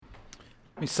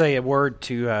Let me say a word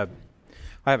to, I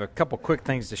have a couple quick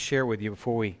things to share with you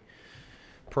before we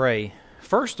pray.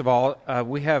 First of all,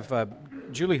 we have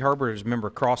Julie Herbert as a member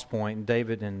of Crosspoint, and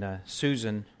David and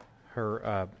Susan,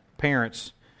 her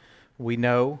parents, we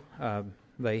know.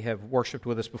 They have worshiped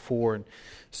with us before, and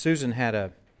Susan had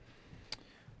a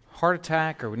heart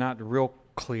attack, or we're not real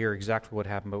clear exactly what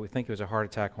happened, but we think it was a heart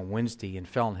attack on Wednesday, and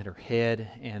fell and hit her head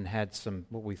and had some,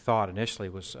 what we thought initially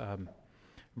was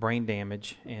brain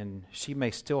damage, and she may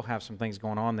still have some things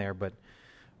going on there, but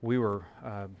we were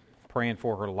praying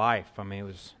for her life. I mean, it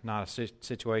was not a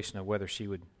situation of whether she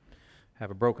would have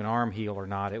a broken arm heal or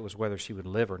not. It was whether she would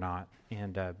live or not.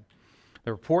 And the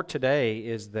report today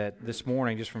is that this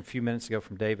morning, just from a few minutes ago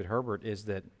from David Herbert, is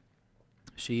that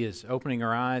she is opening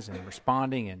her eyes and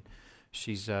responding, and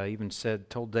she's even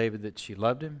told David that she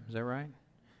loved him. Is that right?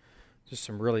 Just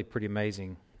some really pretty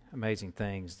amazing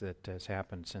things that has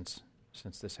happened since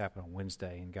this happened on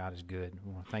Wednesday, and God is good.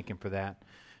 We want to thank Him for that,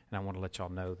 and I want to let y'all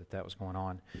know that was going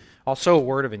on. Also, a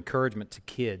word of encouragement to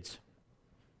kids.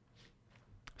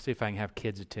 See if I can have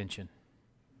kids' attention.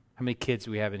 How many kids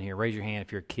do we have in here? Raise your hand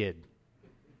if you're a kid.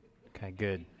 Okay,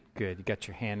 good. You got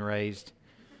your hand raised.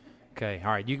 Okay,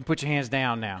 all right, you can put your hands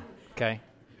down now, okay?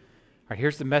 All right,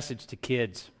 here's the message to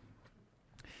kids.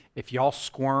 If y'all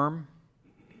squirm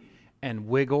and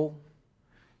wiggle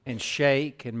and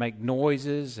shake and make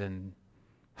noises and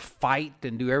fight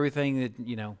and do everything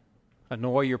that,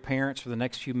 annoy your parents for the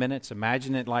next few minutes,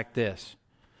 imagine it like this.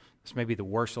 This may be the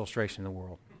worst illustration in the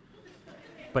world.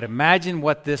 But imagine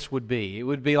what this would be. It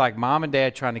would be like mom and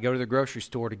dad trying to go to the grocery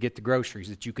store to get the groceries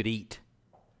that you could eat.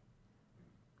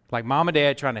 Like mom and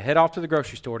dad trying to head off to the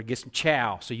grocery store to get some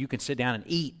chow so you can sit down and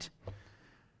eat.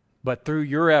 But through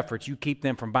your efforts, you keep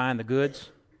them from buying the goods.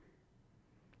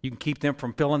 You can keep them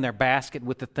from filling their basket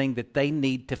with the thing that they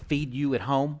need to feed you at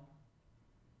home.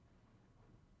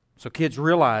 So kids,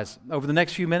 realize over the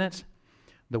next few minutes,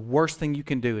 the worst thing you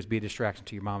can do is be a distraction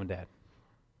to your mom and dad.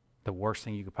 The worst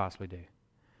thing you could possibly do.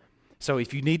 So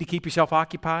if you need to keep yourself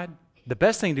occupied, the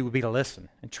best thing to do would be to listen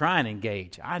and try and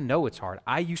engage. I know it's hard.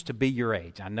 I used to be your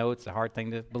age. I know it's a hard thing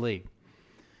to believe.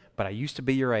 But I used to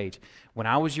be your age. When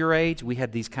I was your age, we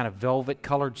had these kind of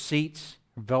velvet-colored seats,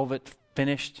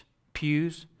 velvet-finished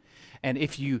pews. And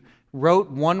if you wrote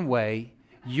one way,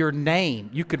 your name,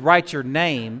 you could write your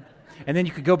name, and then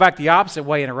you could go back the opposite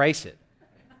way and erase it.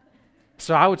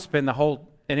 So I would spend the whole,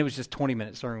 and it was just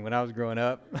 20-minute sermon when I was growing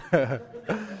up.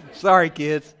 Sorry,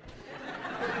 kids.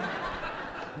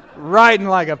 Writing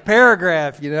like a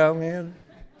paragraph, man.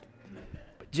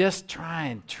 But just try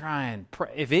and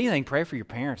pray. If anything, pray for your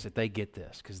parents that they get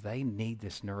this, because they need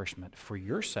this nourishment for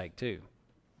your sake too.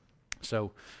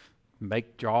 So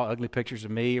draw ugly pictures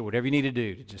of me or whatever you need to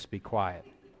do to just be quiet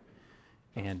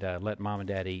and let mom and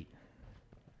dad eat,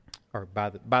 or buy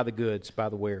the goods, buy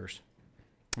the wares.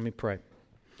 Let me pray.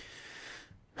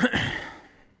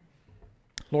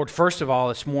 Lord, first of all,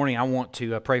 this morning I want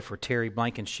to pray for Terry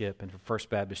Blankenship and for First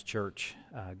Baptist Church,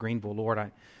 Greenville. Lord, I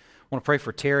want to pray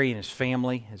for Terry and his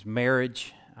family, his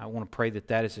marriage. I want to pray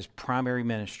that is his primary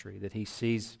ministry, that he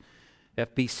sees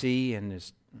FBC and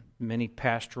his many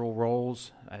pastoral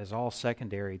roles as all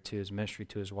secondary to his ministry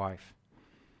to his wife.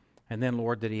 And then,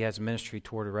 Lord, that he has a ministry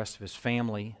toward the rest of his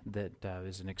family that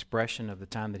is an expression of the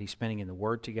time that he's spending in the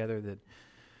Word together, that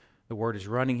the Word is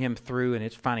running him through and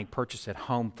it's finding purchase at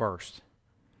home first.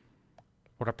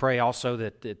 Lord, I pray also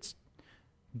that it's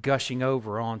gushing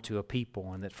over onto a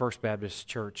people, and that First Baptist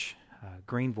Church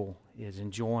Greenville is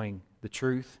enjoying the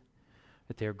truth,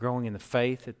 that they're growing in the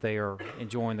faith, that they are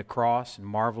enjoying the cross and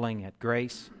marveling at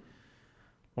grace.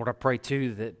 Lord, I pray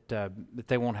too that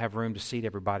they won't have room to seat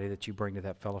everybody that you bring to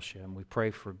that fellowship. And we pray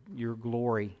for your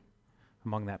glory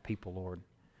among that people, Lord.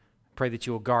 I pray that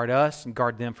you will guard us and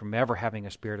guard them from ever having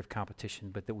a spirit of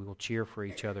competition, but that we will cheer for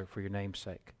each other for your name's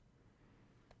sake.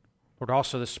 Lord,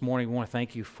 also this morning we want to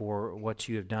thank you for what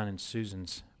you have done in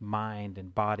Susan's mind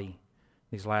and body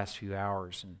these last few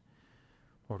hours. And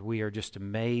Lord, we are just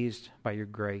amazed by your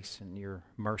grace and your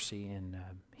mercy in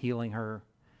healing her.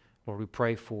 Lord, we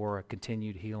pray for a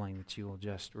continued healing, that you will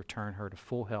just return her to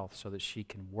full health so that she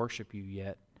can worship you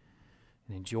yet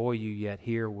and enjoy you yet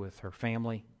here with her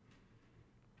family.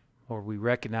 Lord, we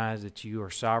recognize that you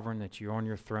are sovereign, that you're on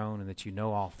your throne, and that you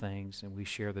know all things, and we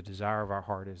share the desire of our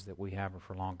heart is that we have her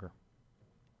for longer.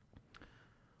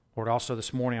 Lord, also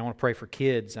this morning I want to pray for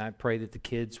kids. I pray that the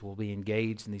kids will be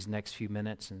engaged in these next few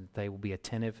minutes and that they will be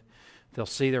attentive. They'll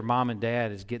see their mom and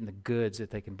dad as getting the goods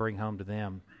that they can bring home to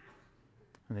them,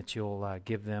 and that you'll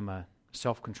give them a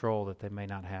self-control that they may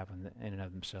not have in and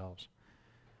of themselves.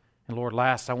 And Lord,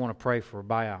 last I want to pray for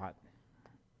Bayat.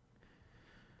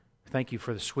 thank you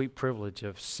for the sweet privilege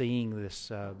of seeing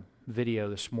this video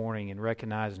this morning and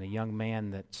recognizing a young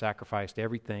man that sacrificed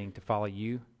everything to follow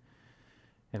you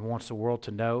and wants the world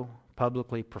to know,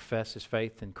 publicly profess his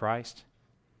faith in Christ.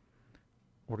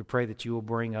 Lord, we pray that you will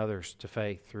bring others to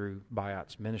faith through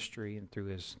Bayat's ministry and through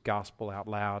his gospel out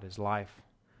loud, his life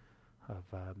of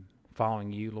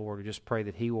following you, Lord. We just pray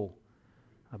that he will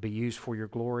be used for your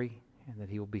glory and that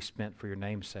he will be spent for your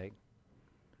name's sake.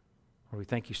 Lord, we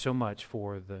thank you so much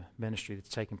for the ministry that's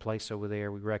taking place over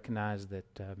there. We recognize that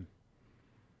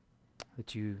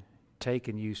that you take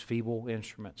and use feeble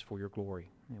instruments for your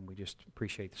glory, and we just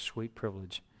appreciate the sweet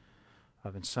privilege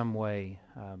of in some way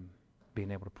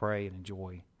being able to pray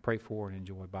for and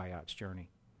enjoy Bayat's journey.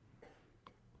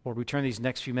 Lord, we turn these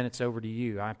next few minutes over to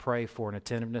you. I pray for an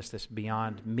attentiveness that's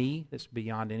beyond me, that's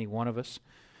beyond any one of us,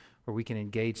 where we can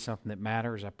engage something that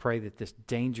matters. I pray that this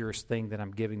dangerous thing that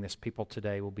I'm giving this people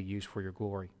today will be used for your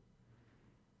glory.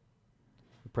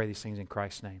 We pray these things in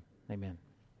Christ's name. Amen.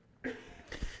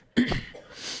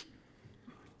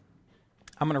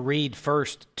 I'm going to read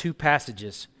first two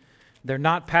passages. They're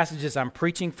not passages I'm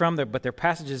preaching from, but they're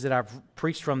passages that I've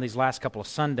preached from these last couple of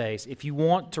Sundays. If you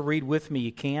want to read with me,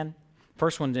 you can.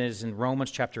 First one is in Romans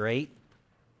chapter 8.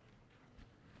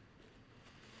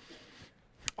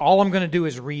 All I'm going to do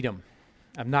is read them.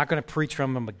 I'm not going to preach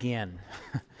from them again,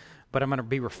 but I'm going to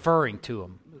be referring to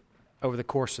them over the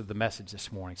course of the message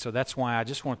this morning. So that's why I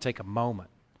just want to take a moment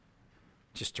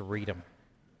just to read them.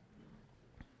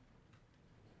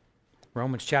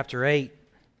 Romans chapter 8.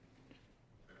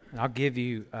 And I'll give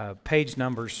you page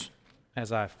numbers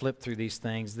as I flip through these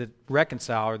things that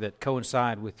reconcile or that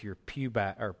coincide with your pew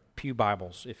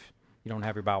Bibles if you don't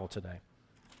have your Bible today.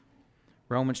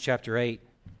 Romans chapter 8.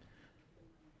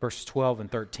 Verses 12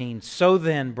 and 13. So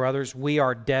then, brothers, we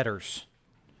are debtors.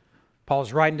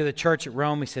 Paul's writing to the church at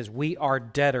Rome. He says, we are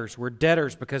debtors. We're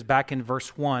debtors because back in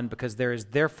verse 1, because there is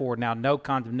therefore now no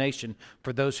condemnation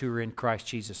for those who are in Christ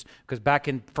Jesus. Because back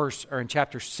in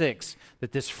chapter 6,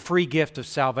 that this free gift of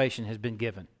salvation has been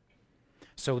given.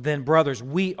 So then, brothers,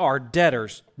 we are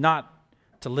debtors, not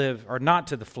to live, or not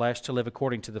to the flesh, to live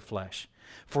according to the flesh.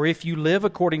 For if you live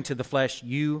according to the flesh,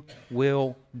 you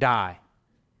will die.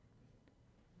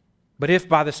 But if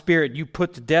by the Spirit you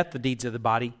put to death the deeds of the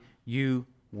body, you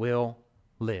will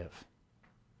live.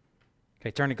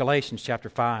 Okay, turn to Galatians chapter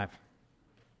 5.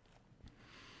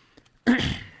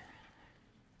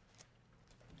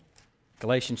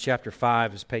 Galatians chapter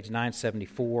 5 is page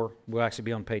 974. We'll actually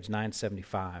be on page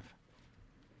 975.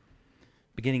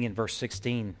 Beginning in verse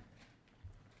 16.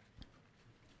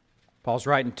 Paul's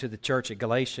writing to the church at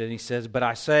Galatia, and he says, but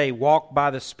I say, walk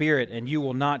by the Spirit, and you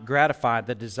will not gratify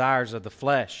the desires of the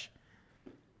flesh.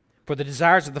 For the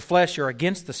desires of the flesh are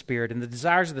against the Spirit, and the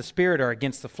desires of the Spirit are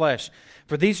against the flesh.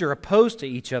 For these are opposed to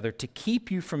each other to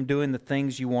keep you from doing the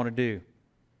things you want to do.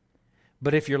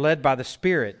 But if you're led by the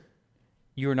Spirit,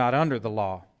 you are not under the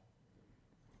law.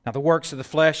 Now the works of the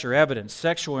flesh are evident: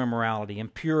 sexual immorality,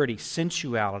 impurity,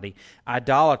 sensuality,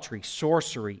 idolatry,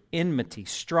 sorcery, enmity,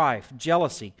 strife,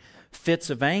 jealousy, fits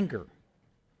of anger,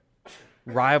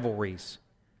 rivalries,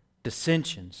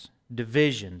 dissensions,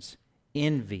 divisions,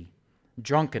 envy,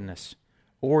 drunkenness,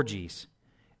 orgies,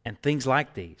 and things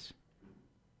like these.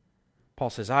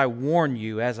 Paul says, I warn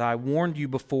you, as I warned you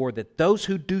before, that those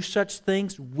who do such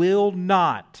things will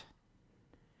not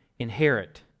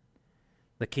inherit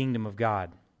the kingdom of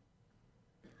God.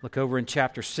 Look over in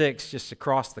chapter 6, just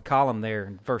across the column there,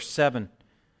 in verse 7.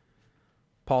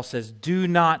 Paul says, do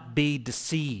not be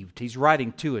deceived. He's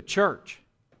writing to a church.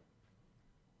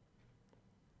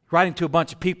 Writing to a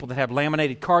bunch of people that have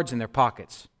laminated cards in their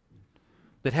pockets,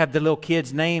 that have the little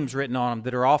kids' names written on them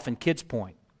that are off in Kids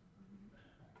Point.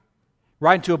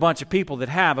 Writing to a bunch of people that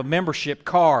have a membership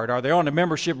card or they're on a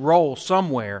membership roll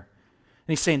somewhere.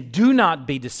 And he's saying, do not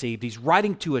be deceived. He's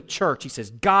writing to a church. He says,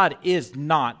 God is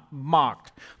not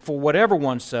mocked. For whatever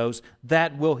one sows,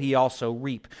 that will he also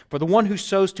reap. For the one who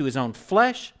sows to his own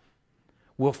flesh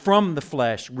will from the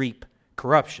flesh reap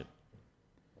corruption.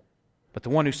 But the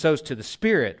one who sows to the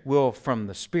Spirit will from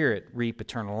the Spirit reap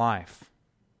eternal life.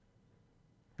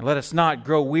 And let us not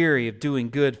grow weary of doing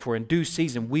good, for in due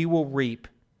season we will reap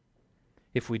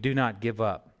if we do not give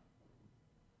up.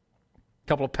 A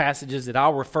couple of passages that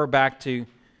I'll refer back to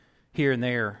here and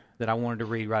there that I wanted to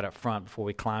read right up front before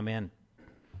we climb in.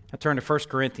 I turn to 1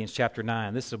 Corinthians chapter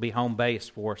 9. This will be home base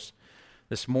for us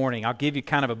this morning. I'll give you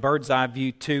kind of a bird's eye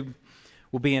view too.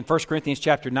 We'll be in 1 Corinthians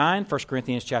chapter 9, 1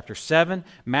 Corinthians chapter 7,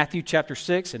 Matthew chapter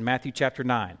 6, and Matthew chapter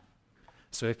 9.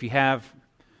 So if you have,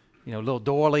 little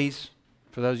doilies,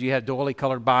 For those of you who have doily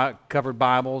covered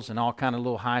Bibles and all kind of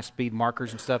little high-speed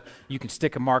markers and stuff, you can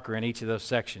stick a marker in each of those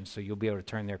sections so you'll be able to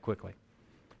turn there quickly.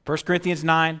 1 Corinthians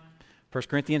 9, 1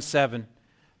 Corinthians 7,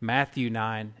 Matthew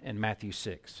 9, and Matthew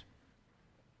 6.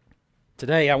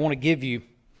 Today I want to give you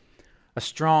a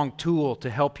strong tool to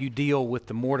help you deal with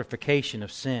the mortification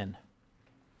of sin.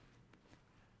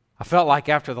 I felt like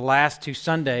after the last 2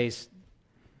 Sundays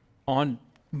on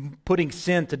putting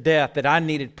sin to death that I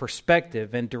needed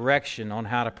perspective and direction on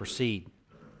how to proceed.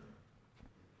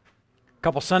 A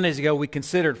couple Sundays ago we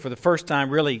considered for the first time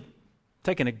really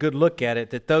taking a good look at it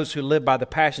that those who live by the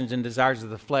passions and desires of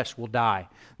the flesh will die.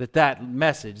 That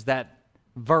message, that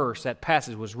verse, that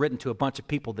passage was written to a bunch of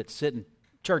people that sit in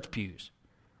church pews.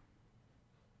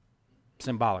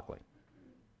 Symbolically.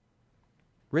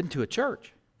 Written to a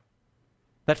church.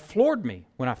 That floored me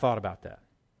when I thought about that.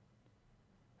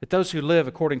 That those who live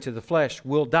according to the flesh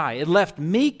will die. It left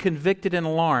me convicted and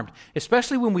alarmed,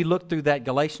 especially when we look through that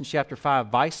Galatians chapter 5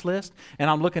 vice list, and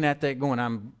I'm looking at that going,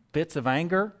 I'm fits of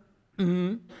anger. I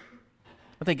don't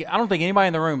think anybody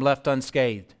in the room left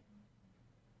unscathed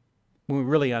when we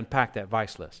really unpack that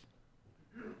vice list.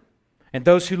 And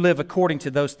those who live according to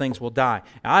those things will die.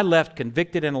 I left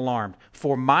convicted and alarmed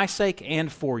for my sake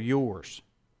and for yours.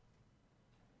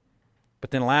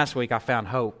 But then last week I found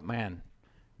hope, man.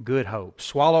 Good hope.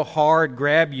 Swallow hard,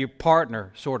 grab your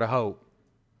partner sort of hope.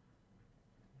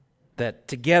 That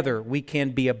together we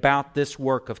can be about this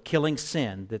work of killing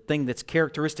sin, the thing that's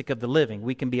characteristic of the living.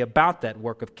 We can be about that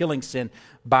work of killing sin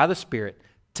by the Spirit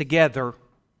together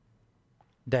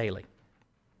daily.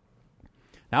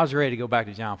 Now, I was ready to go back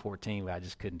to John 14, but I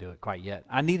just couldn't do it quite yet.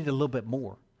 I needed a little bit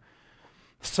more.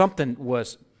 Something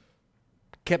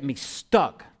kept me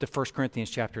stuck to 1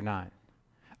 Corinthians chapter 9.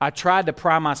 I tried to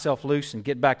pry myself loose and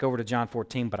get back over to John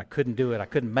 14, but I couldn't do it. I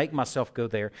couldn't make myself go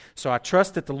there. So I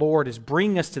trust that the Lord is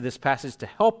bringing us to this passage to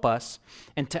help us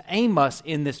and to aim us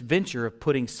in this venture of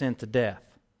putting sin to death.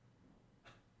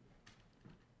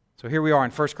 So here we are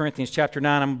in 1 Corinthians chapter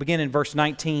 9. I'm going to begin in verse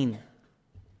 19.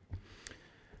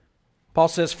 Paul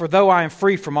says, "For though I am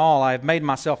free from all, I have made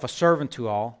myself a servant to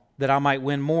all, that I might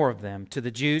win more of them. To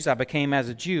the Jews I became as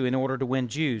a Jew in order to win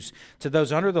Jews. To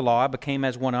those under the law I became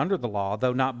as one under the law,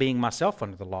 though not being myself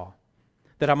under the law,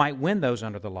 that I might win those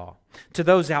under the law. To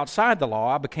those outside the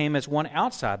law I became as one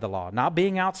outside the law, not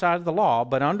being outside of the law,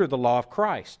 but under the law of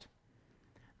Christ,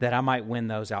 that I might win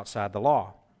those outside the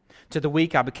law. To the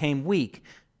weak I became weak,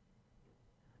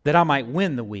 that I might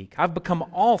win the weak. I've become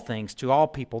all things to all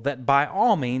people, that by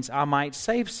all means I might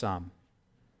save some.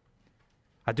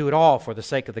 I do it all for the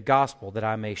sake of the gospel, that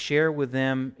I may share with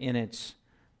them in its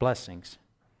blessings."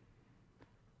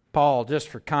 Paul, just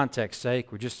for context's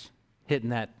sake, we're just hitting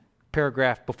that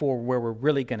paragraph before where we're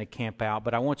really going to camp out,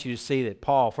 but I want you to see that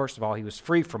Paul, first of all, he was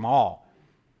free from all.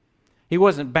 He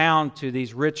wasn't bound to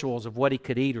these rituals of what he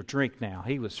could eat or drink now.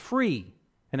 He was free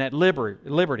and at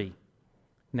liberty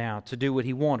now to do what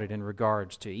he wanted in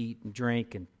regards to eat and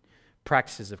drink and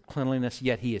practices of cleanliness,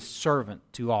 yet he is servant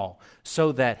to all,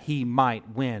 so that he might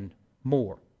win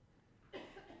more.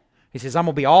 He says, I'm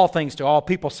going to be all things to all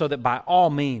people, so that by all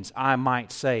means I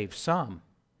might save some.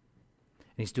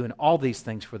 And he's doing all these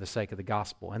things for the sake of the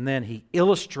gospel. And then he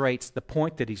illustrates the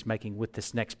point that he's making with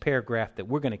this next paragraph that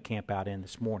we're going to camp out in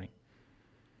this morning.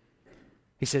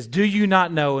 He says, do you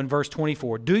not know, in verse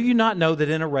 24, do you not know that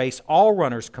in a race all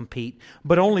runners compete,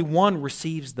 but only one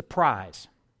receives the prize?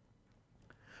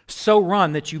 So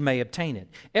run that you may obtain it.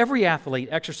 Every athlete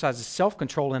exercises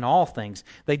self-control in all things.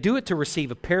 They do it to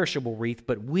receive a perishable wreath,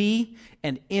 but we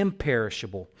an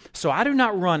imperishable. So I do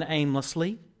not run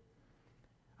aimlessly.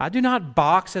 I do not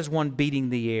box as one beating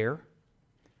the air,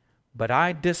 but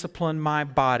I discipline my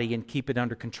body and keep it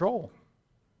under control,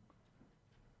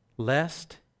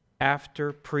 lest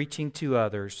after preaching to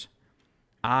others,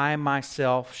 I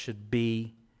myself should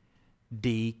be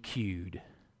DQ'd.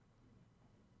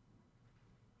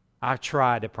 I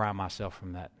tried to pry myself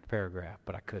from that paragraph,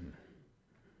 but I couldn't.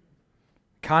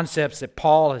 Concepts that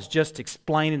Paul has just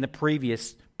explained in the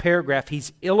previous paragraph,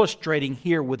 he's illustrating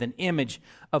here with an image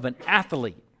of an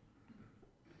athlete.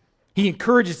 He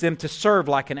encourages them to serve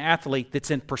like an athlete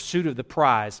that's in pursuit of the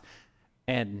prize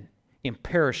and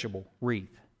imperishable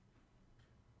wreath.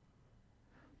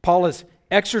 Paul is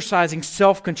exercising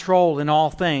self-control in all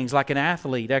things, like an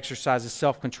athlete exercises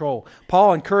self-control.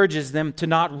 Paul encourages them to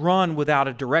not run without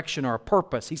a direction or a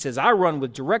purpose. He says, I run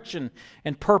with direction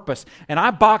and purpose, and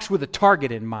I box with a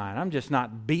target in mind. I'm just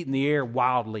not beating the air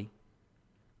wildly,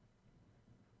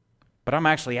 but I'm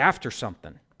actually after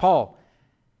something. Paul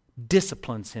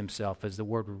disciplines himself, is the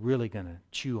word we're really going to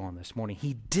chew on this morning.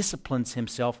 He disciplines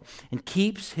himself and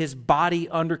keeps his body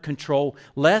under control,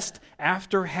 lest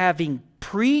after having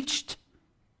preached,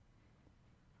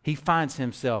 he finds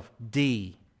himself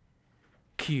DQ'd.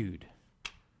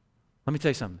 Let me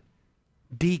tell you something.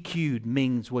 DQ'd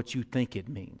means what you think it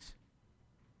means.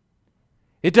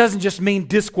 It doesn't just mean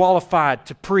disqualified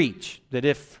to preach, that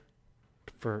if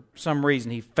for some reason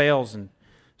he fails in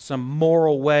some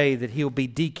moral way that he'll be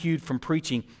DQ'd from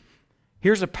preaching.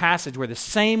 Here's a passage where the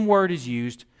same word is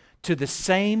used to the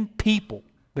same people,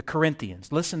 the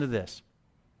Corinthians. Listen to this.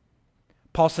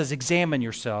 Paul says, examine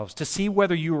yourselves to see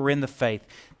whether you are in the faith.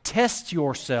 Test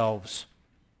yourselves.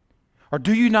 Or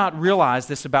do you not realize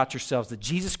this about yourselves, that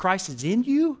Jesus Christ is in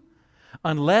you,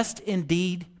 unless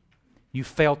indeed you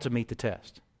fail to meet the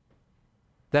test?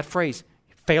 That phrase,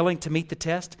 failing to meet the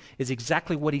test, is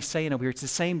exactly what he's saying over here. It's the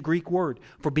same Greek word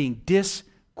for being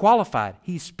disqualified.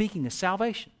 He's speaking of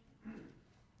salvation.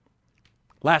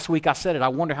 Last week I said it, I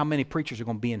wonder how many preachers are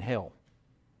going to be in hell.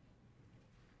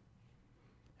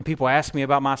 And people ask me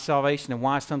about my salvation and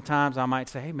why sometimes I might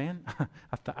say, hey man,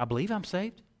 I believe I'm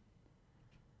saved.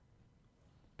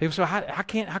 People say, how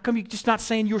come you're just not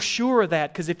saying you're sure of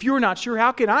that? Because if you're not sure,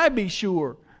 how can I be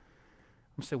sure?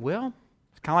 I said, well,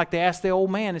 it's kind of like they asked the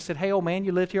old man. They said, hey, old man,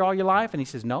 you lived here all your life? And he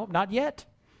says, no, not yet.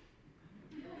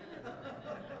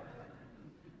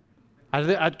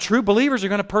 True believers are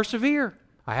going to persevere.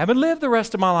 I haven't lived the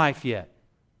rest of my life yet.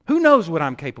 Who knows what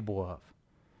I'm capable of?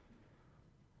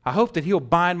 I hope that he'll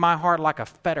bind my heart like a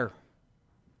fetter.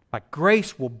 Like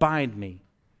grace will bind me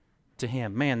to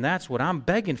him. Man, that's what I'm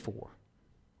begging for.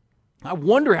 I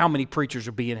wonder how many preachers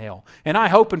will be in hell. And I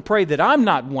hope and pray that I'm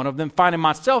not one of them, finding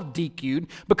myself DQ'd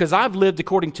because I've lived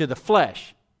according to the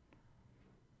flesh,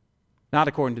 not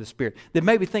according to the Spirit. That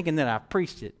maybe thinking that I've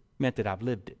preached it meant that I've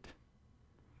lived it.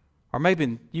 Or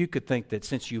maybe you could think that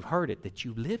since you've heard it, that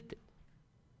you lived it.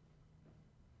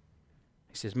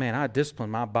 He says, man, I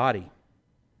discipline my body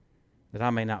that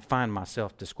I may not find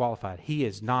myself disqualified. He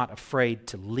is not afraid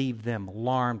to leave them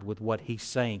alarmed with what he's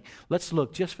saying. Let's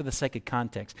look, just for the sake of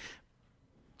context.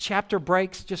 Chapter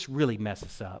breaks just really mess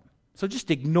us up. So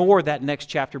just ignore that next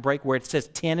chapter break where it says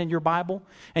 10 in your Bible,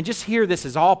 and just hear this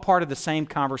as all part of the same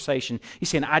conversation. He's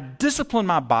saying, I discipline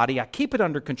my body, I keep it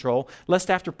under control, lest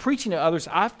after preaching to others,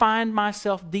 I find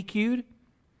myself DQ'd.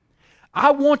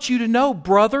 I want you to know,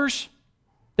 brothers,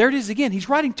 there it is again, he's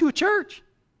writing to a church.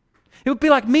 It would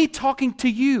be like me talking to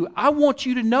you. I want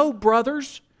you to know,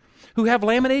 brothers, who have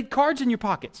laminated cards in your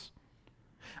pockets.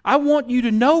 I want you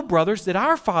to know, brothers, that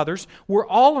our fathers were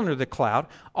all under the cloud,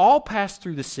 all passed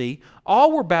through the sea,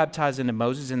 all were baptized into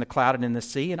Moses in the cloud and in the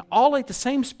sea, and all ate the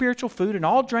same spiritual food and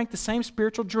all drank the same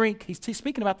spiritual drink. He's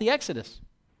speaking about the Exodus.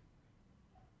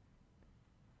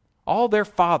 All their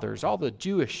fathers, all the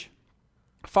Jewish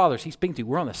fathers he's speaking to,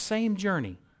 were on the same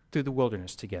journey through the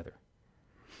wilderness together.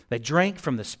 They drank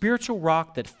from the spiritual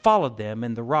rock that followed them,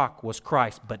 and the rock was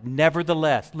Christ. But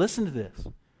nevertheless, listen to this.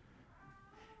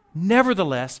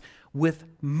 Nevertheless, with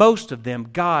most of them,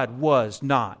 God was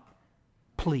not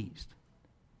pleased.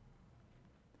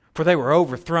 For they were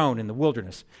overthrown in the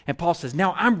wilderness. And Paul says,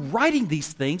 now I'm writing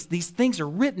these things. These things are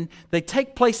written. They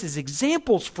take place as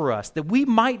examples for us, that we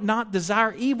might not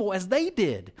desire evil as they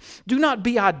did. Do not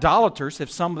be idolaters,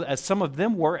 as some of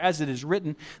them were, as it is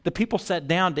written. The people sat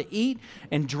down to eat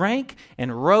and drank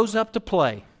and rose up to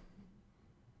play.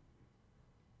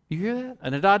 You hear that?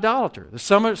 An idolater.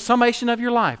 The summation of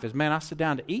your life is, man, I sit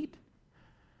down to eat,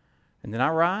 and then I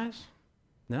rise,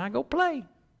 and then I go play.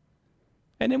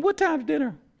 And then what time's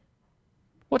dinner?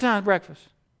 What time's breakfast?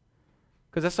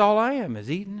 Because that's all I am,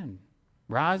 is eating and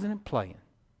rising and playing.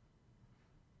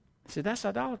 He said, that's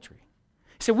idolatry.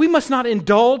 He said, we must not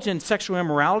indulge in sexual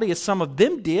immorality as some of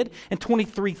them did, and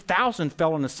 23,000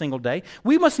 fell in a single day.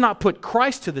 We must not put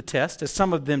Christ to the test as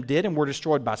some of them did and were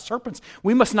destroyed by serpents.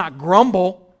 We must not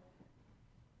grumble.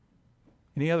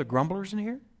 Any other grumblers in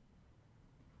here?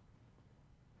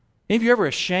 Any of you ever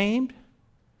ashamed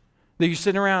that you're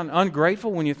sitting around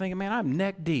ungrateful when you're thinking, man, I'm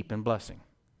neck deep in blessing?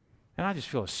 And I just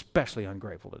feel especially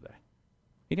ungrateful today.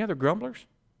 Any other grumblers?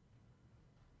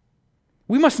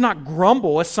 We must not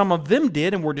grumble as some of them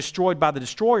did and were destroyed by the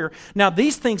destroyer. Now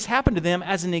these things happened to them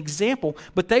as an example,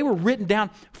 but they were written down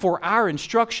for our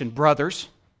instruction, brothers.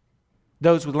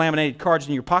 Those with laminated cards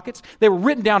in your pockets. They were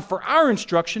written down for our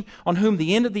instruction, on whom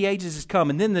the end of the ages has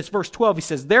come. And then this verse 12, he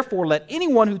says, therefore let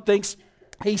anyone who thinks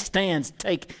he stands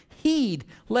take heed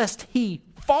lest he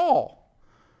fall.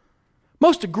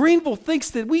 Most of Greenville thinks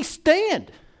that we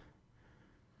stand.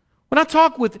 When I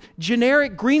talk with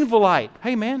generic Greenvilleite,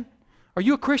 hey man, are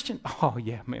you a Christian? Oh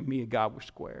yeah, man, me and God were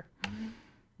square.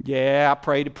 Yeah, I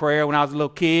prayed a prayer when I was a little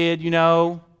kid, you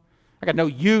know. I got no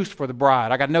use for the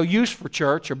bride. I got no use for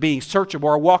church or being searchable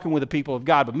or walking with the people of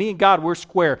God. But me and God, we're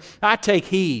square. I take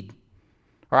heed.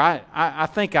 Or I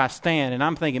think I stand, and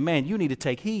I'm thinking, man, you need to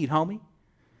take heed, homie.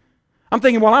 I'm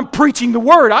thinking, well, I'm preaching the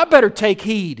word. I better take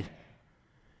heed.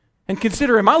 And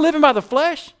consider, am I living by the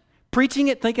flesh? Preaching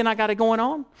it, thinking I got it going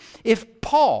on? If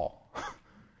Paul,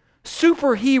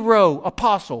 superhero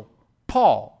apostle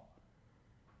Paul,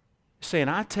 saying,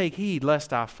 I take heed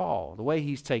lest I fall. The way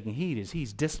he's taking heed is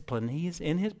he's disciplining. He is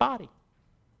in his body.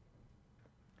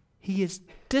 He is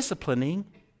disciplining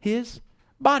his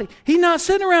body. He's not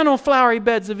sitting around on flowery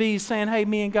beds of ease saying, hey,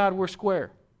 me and God, we're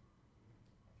square.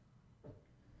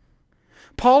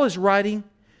 Paul is writing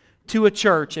to a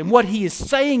church, and what he is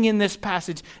saying in this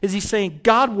passage is he's saying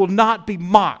God will not be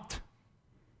mocked.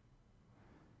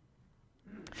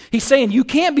 He's saying you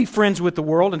can't be friends with the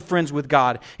world and friends with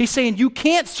God. He's saying you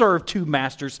can't serve two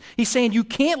masters. He's saying you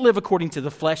can't live according to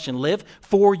the flesh and live,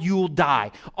 for you'll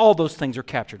die. All those things are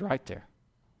captured right there.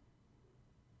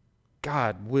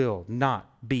 God will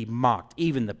not be mocked.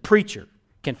 Even the preacher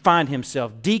can find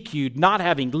himself DQ'd, not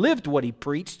having lived what he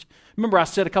preached. Remember I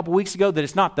said a couple weeks ago that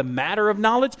it's not the matter of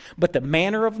knowledge, but the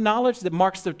manner of knowledge that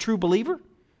marks the true believer?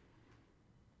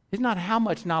 It's not how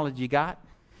much knowledge you got,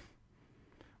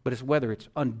 but it's whether it's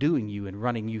undoing you and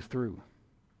running you through.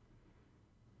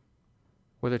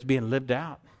 Whether it's being lived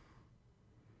out.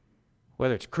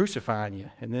 Whether it's crucifying you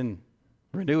and then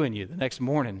renewing you the next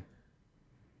morning.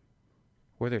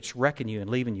 Whether it's wrecking you and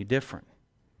leaving you different.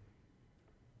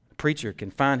 The preacher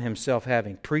can find himself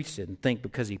having preached it and think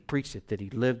because he preached it that he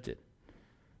lived it.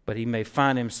 But he may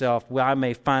find himself, well, I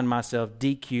may find myself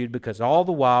DQ'd because all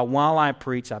the while I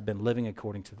preach, I've been living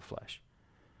according to the flesh.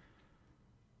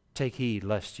 Take heed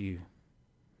lest you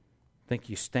think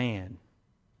you stand,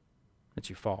 that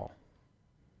you fall.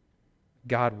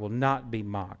 God will not be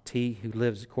mocked. He who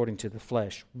lives according to the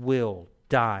flesh will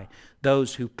die.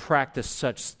 Those who practice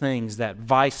such things, that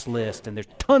vice list, and there's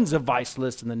tons of vice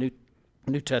lists in the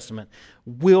New Testament,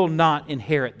 will not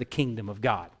inherit the kingdom of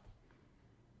God.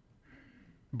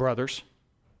 Brothers,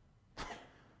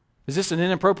 is this an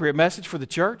inappropriate message for the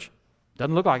church?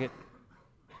 Doesn't look like it.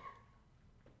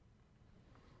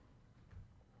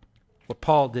 What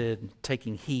Paul did,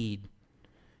 taking heed,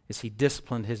 is he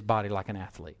disciplined his body like an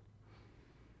athlete.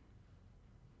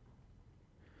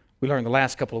 We learned the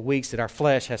last couple of weeks that our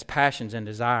flesh has passions and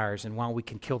desires, and while we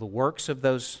can kill the works of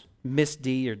those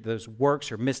misdeeds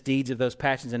of those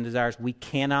passions and desires, we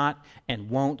cannot and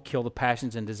won't kill the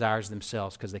passions and desires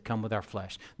themselves because they come with our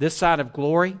flesh. This side of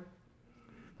glory,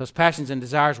 those passions and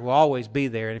desires will always be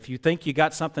there, and if you think you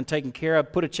got something taken care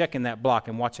of, put a check in that block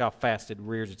and watch how fast it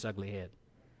rears its ugly head.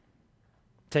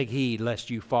 Take heed lest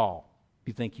you fall.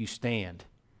 You think you stand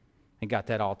and got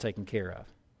that all taken care of.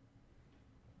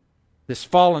 This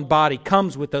fallen body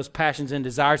comes with those passions and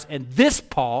desires, and this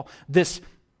Paul, this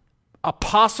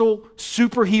apostle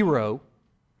superhero,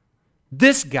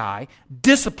 this guy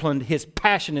disciplined his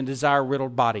passion and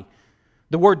desire-riddled body.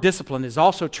 The word discipline is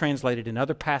also translated in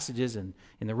other passages and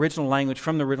in the original language,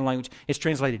 from the original language, it's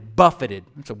translated buffeted.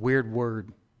 It's a weird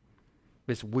word.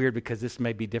 It's weird because this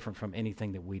may be different from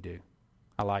anything that we do.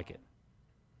 I like it.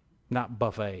 Not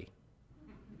buffet.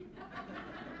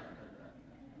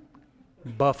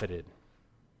 Buffeted.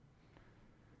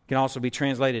 Can also be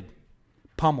translated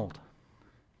pummeled.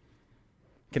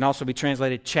 Can also be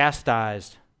translated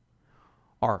chastised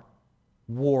or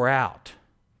wore out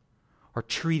or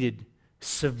treated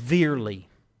severely.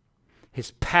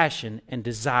 His passion and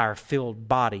desire filled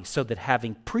body, so that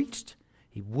having preached,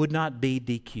 he would not be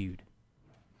DQ'd.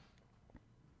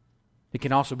 It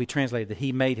can also be translated that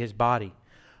he made his body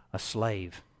a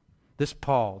slave. This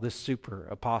Paul, this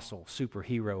superhero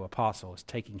apostle, is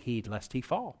taking heed lest he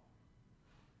fall.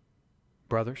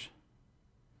 Brothers,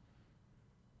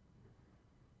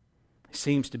 he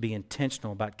seems to be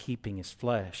intentional about keeping his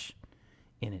flesh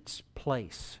in its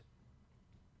place.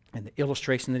 And the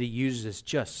illustration that he uses is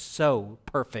just so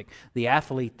perfect. The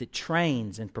athlete that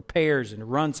trains and prepares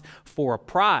and runs for a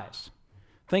prize.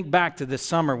 Think back to this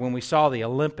summer when we saw the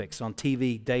Olympics on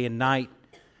TV day and night.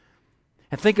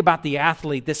 And think about the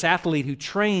athlete, this athlete who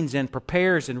trains and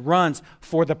prepares and runs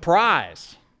for the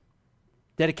prize,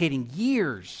 dedicating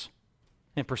years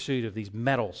in pursuit of these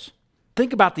medals.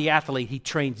 Think about the athlete, he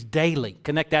trains daily.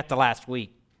 Connect that to last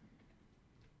week.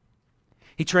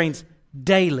 He trains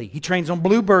daily. He trains on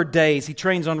bluebird days. He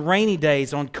trains on rainy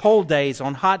days, on cold days,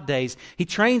 on hot days. He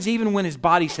trains even when his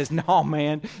body says, no,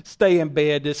 man, stay in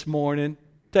bed this morning.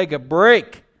 Take a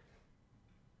break.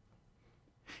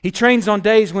 He trains on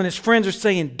days when his friends are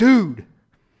saying, dude,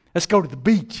 let's go to the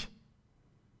beach.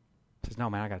 He says, no,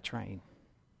 man, I got to train.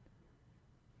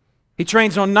 He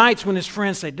trains on nights when his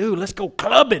friends say, dude, let's go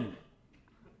clubbing.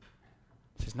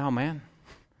 He says, no, man,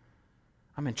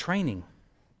 I'm in training.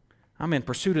 I'm in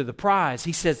pursuit of the prize.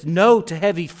 He says no to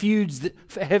heavy foods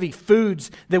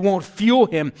that won't fuel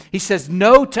him. He says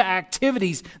no to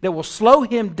activities that will slow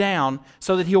him down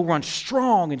so that he'll run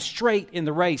strong and straight in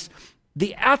the race.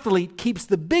 The athlete keeps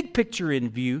the big picture in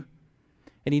view,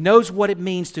 and he knows what it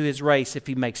means to his race if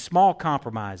he makes small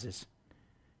compromises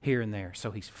here and there.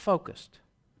 So he's focused.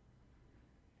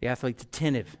 The athlete's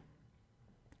attentive.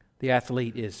 The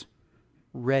athlete is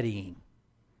readying.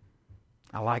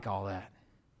 I like all that.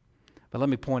 But let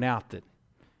me point out that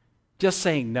just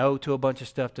saying no to a bunch of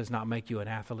stuff does not make you an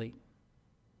athlete.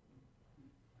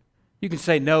 You can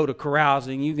say no to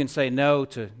carousing. You can say no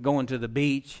to going to the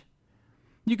beach.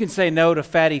 You can say no to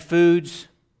fatty foods.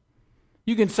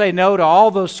 You can say no to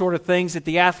all those sort of things that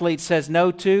the athlete says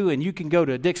no to, and you can go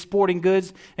to Dick's Sporting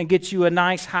Goods and get you a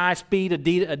nice high-speed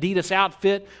Adidas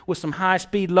outfit with some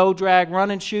high-speed, low-drag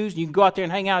running shoes. You can go out there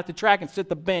and hang out at the track and sit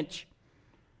the bench.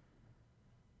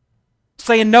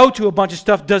 Saying no to a bunch of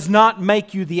stuff does not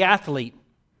make you the athlete.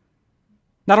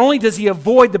 Not only does he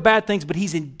avoid the bad things, but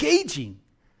he's engaging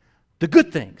the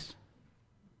good things.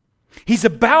 He's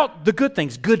about the good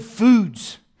things, good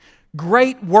foods,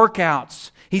 great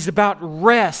workouts. He's about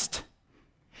rest.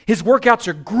 His workouts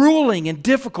are grueling and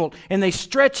difficult, and they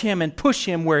stretch him and push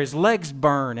him where his legs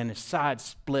burn and his side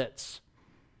splits.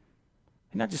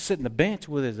 He's not just sitting on the bench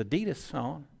with his Adidas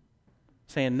on,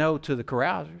 saying no to the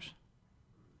carousers.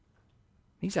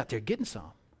 He's out there getting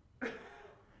some.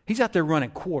 He's out there running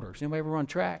quarters. Anybody ever run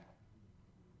track?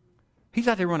 He's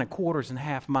out there running quarters and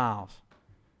half miles.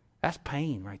 That's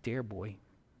pain right there, boy.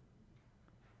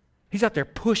 He's out there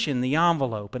pushing the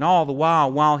envelope, and all the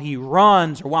while he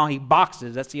runs or while he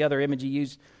boxes, that's the other image he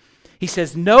used, he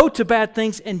says no to bad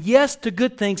things and yes to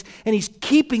good things, and he's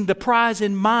keeping the prize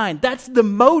in mind. That's the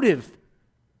motive.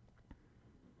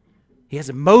 He has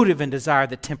a motive and desire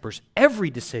that tempers every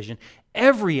decision,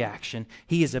 every action.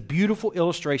 He is a beautiful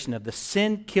illustration of the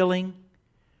sin-killing,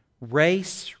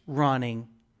 race-running,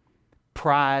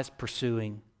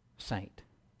 prize-pursuing saint.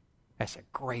 That's a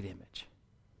great image.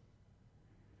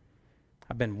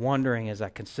 I've been wondering as I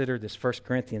considered this 1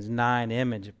 Corinthians 9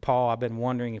 image of Paul, I've been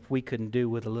wondering if we couldn't do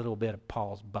with a little bit of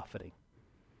Paul's buffeting.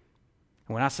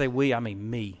 And when I say we, I mean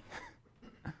me.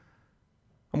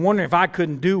 I'm wondering if I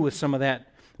couldn't do with some of that.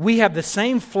 We have the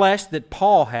same flesh that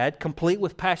Paul had, complete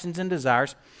with passions and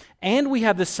desires, and we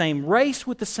have the same race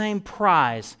with the same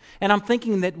prize. And I'm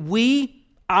thinking that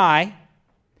I,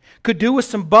 could do with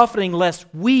some buffeting lest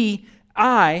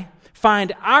I,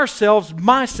 find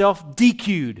myself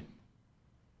DQ'd.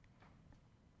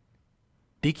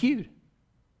 DQ'd.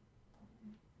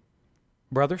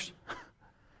 Brothers,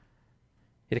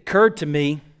 it occurred to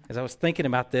me as I was thinking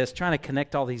about this, trying to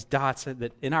connect all these dots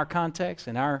that in our context,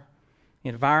 in our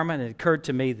environment, it occurred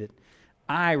to me that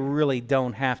I really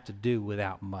don't have to do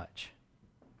without much.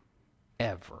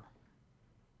 Ever.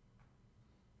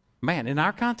 Man, in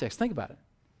our context, think about it.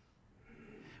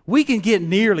 We can get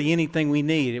nearly anything we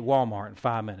need at Walmart in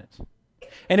 5 minutes.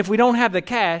 And if we don't have the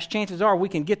cash, chances are we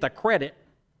can get the credit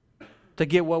to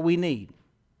get what we need.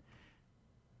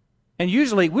 And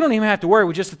usually, we don't even have to worry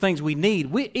with just the things we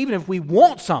need. Even if we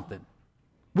want something,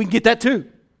 we can get that too.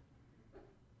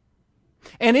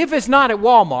 And if it's not at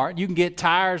Walmart, you can get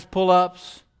tires,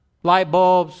 pull-ups, light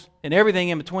bulbs, and everything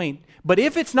in between. But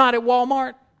if it's not at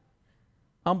Walmart,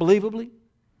 unbelievably,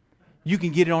 you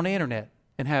can get it on the internet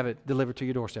and have it delivered to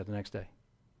your doorstep the next day.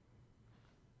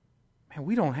 Man,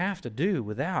 we don't have to do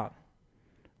without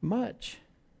much.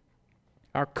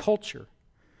 Our culture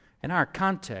and our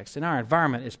context and our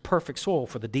environment is perfect soil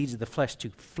for the deeds of the flesh to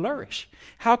flourish.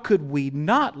 How could we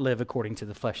not live according to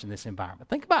the flesh in this environment?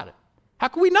 Think about it. How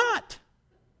could we not?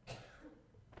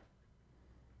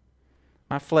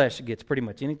 My flesh gets pretty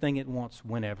much anything it wants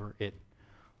whenever it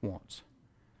wants.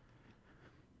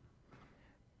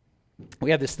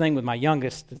 We have this thing with my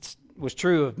youngest that was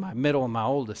true of my middle and my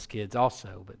oldest kids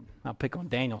also, but I'll pick on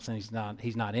Daniel since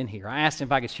he's not in here. I asked him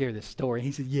if I could share this story.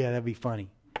 He said, yeah, that'd be funny.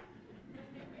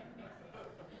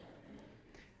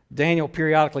 Daniel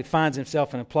periodically finds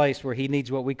himself in a place where he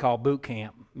needs what we call boot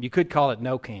camp. You could call it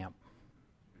no camp.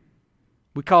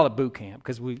 We call it boot camp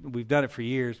because we've done it for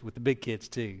years with the big kids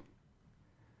too.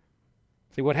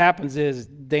 See, what happens is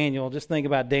Daniel, just think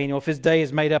about Daniel. If his day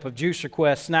is made up of juice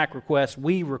requests, snack requests,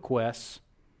 Wii requests,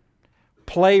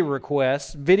 play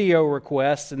requests, video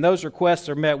requests, and those requests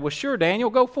are met with, sure, Daniel,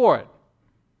 go for it.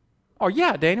 Oh,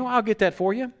 yeah, Daniel, I'll get that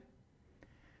for you.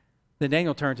 Then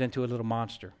Daniel turns into a little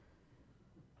monster.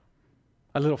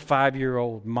 A little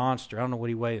 5-year-old monster. I don't know what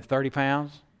he weighed, 30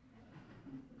 pounds?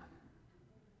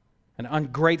 An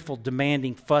ungrateful,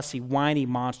 demanding, fussy, whiny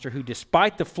monster who,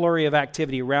 despite the flurry of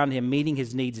activity around him, meeting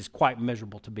his needs is quite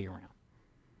miserable to be around.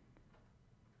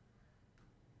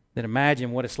 Then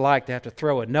imagine what it's like to have to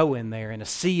throw a no in there in a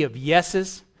sea of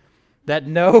yeses. That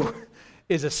no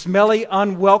is a smelly,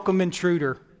 unwelcome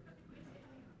intruder.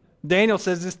 Daniel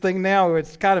says this thing now,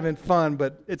 it's kind of been fun,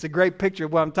 but it's a great picture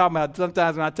of what I'm talking about.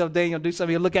 Sometimes when I tell Daniel to do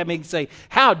something, he'll look at me and say,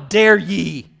 "How dare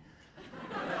ye?"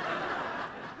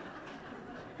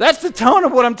 That's the tone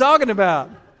of what I'm talking about.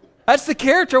 That's the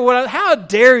character of how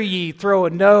dare ye throw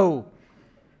a no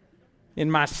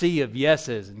in my sea of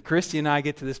yeses. And Christy and I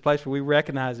get to this place where we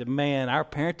recognize that, man, our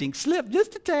parenting slipped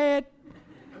just a tad.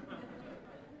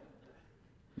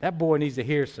 That boy needs to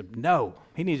hear some no.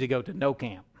 He needs to go to no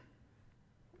camp.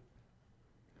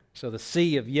 So the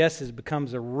sea of yeses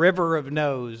becomes a river of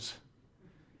no's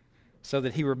so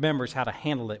that he remembers how to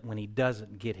handle it when he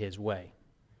doesn't get his way.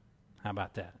 How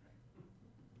about that?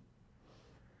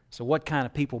 So what kind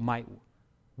of people might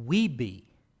we be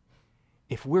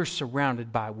if we're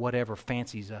surrounded by whatever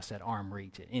fancies us at arm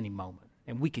reach at any moment?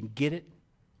 And we can get it.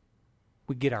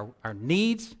 We get our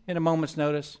needs in a moment's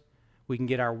notice. We can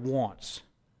get our wants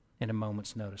in a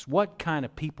moment's notice. What kind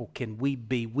of people can we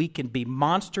be? We can be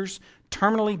monsters,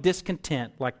 terminally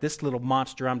discontent, like this little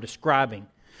monster I'm describing.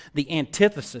 The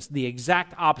antithesis, the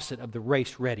exact opposite of the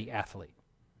race-ready athlete.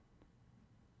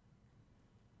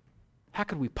 How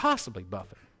could we possibly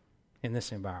buff it in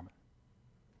this environment?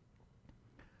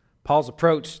 Paul's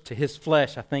approach to his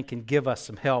flesh, I think, can give us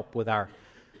some help with our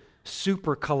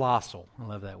super colossal, I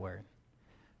love that word,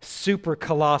 super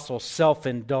colossal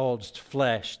self-indulged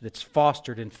flesh that's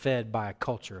fostered and fed by a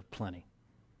culture of plenty.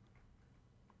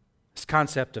 This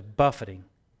concept of buffeting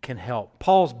can help.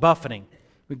 Paul's buffeting.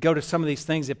 We go to some of these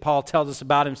things that Paul tells us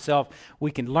about himself. We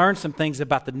can learn some things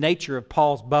about the nature of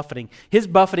Paul's buffeting. His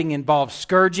buffeting involves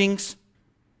scourgings,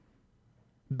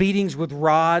 beatings with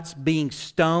rods, being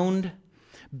stoned,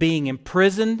 being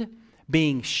imprisoned,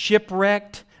 being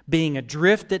shipwrecked, being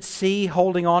adrift at sea,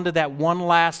 holding on to that one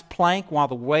last plank while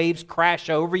the waves crash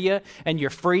over you and you're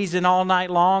freezing all night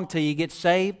long till you get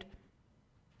saved.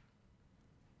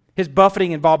 His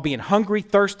buffeting involved being hungry,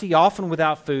 thirsty, often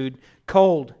without food,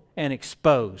 cold, and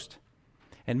exposed.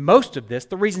 And most of this,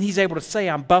 the reason he's able to say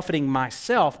I'm buffeting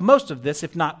myself, most of this,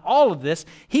 if not all of this,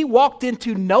 he walked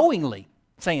into knowingly,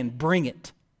 saying, bring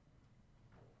it.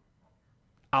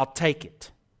 I'll take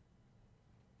it.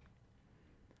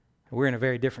 We're in a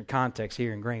very different context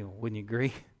here in Greenville, wouldn't you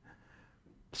agree?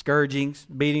 Scourgings,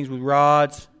 beatings with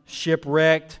rods,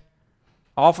 shipwrecked,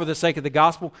 all for the sake of the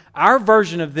gospel. Our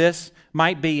version of this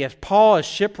might be, as Paul is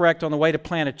shipwrecked on the way to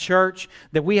plant a church,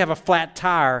 that we have a flat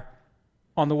tire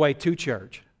on the way to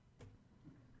church.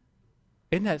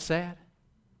 Isn't that sad?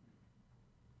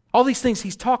 All these things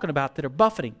he's talking about that are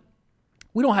buffeting,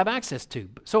 we don't have access to.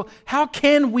 So how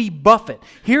can we buffet?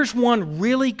 Here's one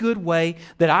really good way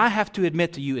that I have to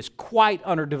admit to you is quite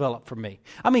underdeveloped for me.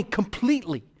 I mean,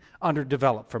 completely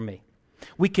underdeveloped for me.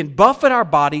 We can buffet our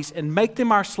bodies and make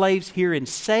them our slaves here in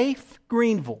safe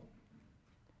Greenville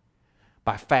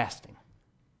by fasting.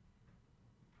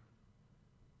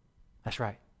 That's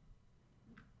right.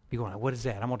 You're going, what is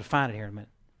that? I'm going to define it here in a minute.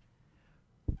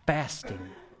 Fasting.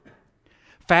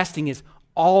 Fasting is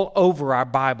all over our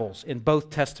Bibles in both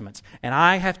Testaments. And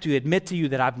I have to admit to you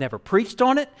that I've never preached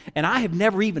on it, and I have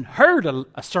never even heard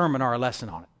a sermon or a lesson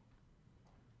on it.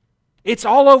 It's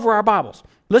all over our Bibles.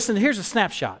 Listen, here's a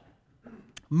snapshot.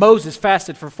 Moses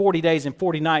fasted for 40 days and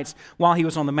 40 nights while he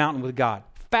was on the mountain with God.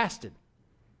 Fasted.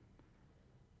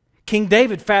 King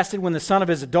David fasted when the son of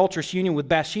his adulterous union with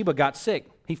Bathsheba got sick.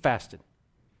 He fasted.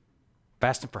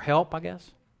 Fasting for help, I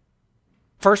guess.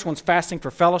 First one's fasting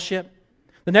for fellowship.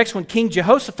 The next one, King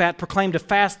Jehoshaphat proclaimed a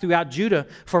fast throughout Judah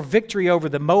for victory over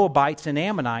the Moabites and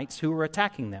Ammonites who were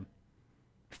attacking them.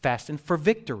 Fasting for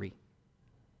victory.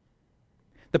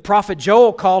 The prophet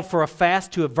Joel called for a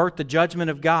fast to avert the judgment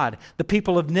of God. The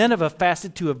people of Nineveh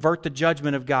fasted to avert the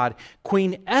judgment of God.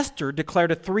 Queen Esther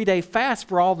declared a 3-day fast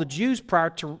for all the Jews prior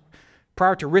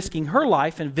to risking her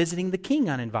life and visiting the king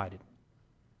uninvited.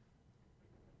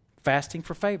 Fasting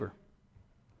for favor.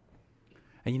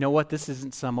 And you know what? This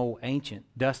isn't some old ancient,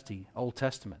 dusty Old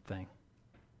Testament thing,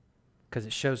 because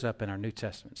it shows up in our New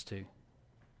Testaments too.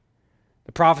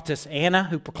 The prophetess Anna,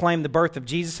 who proclaimed the birth of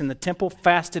Jesus in the temple,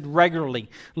 fasted regularly.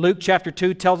 Luke chapter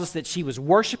 2 tells us that she was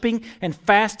worshiping and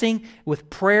fasting with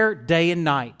prayer day and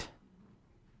night.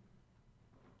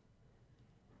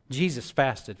 Jesus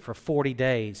fasted for 40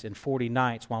 days and 40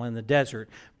 nights while in the desert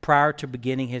prior to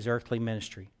beginning his earthly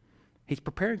ministry. He's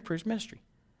preparing for his ministry.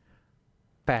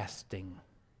 Fasting.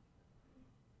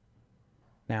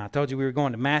 Now, I told you we were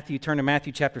going to Matthew. Turn to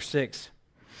Matthew chapter 6.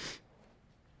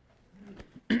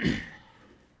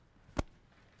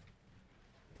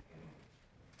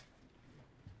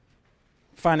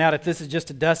 Find out if this is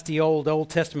just a dusty Old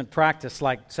Testament practice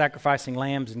like sacrificing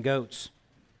lambs and goats.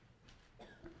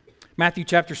 Matthew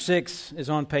chapter 6 is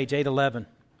on page 811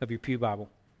 of your pew Bible.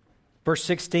 Verse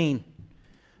 16.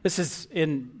 This is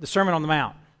in the Sermon on the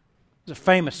Mount. It's a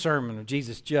famous sermon where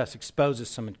Jesus just exposes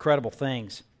some incredible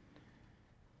things.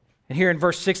 And here in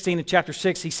verse 16 of chapter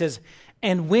 6, he says,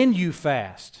 "And when you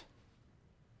fast."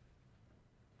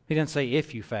 He doesn't say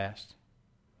if you fast.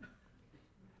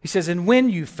 He says, "And when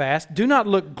you fast, do not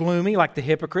look gloomy like the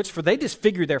hypocrites, for they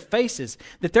disfigure their faces,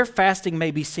 that their fasting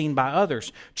may be seen by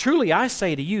others. Truly I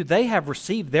say to you, they have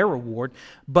received their reward.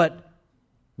 But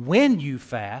when you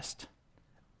fast,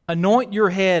 anoint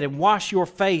your head and wash your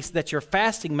face, that your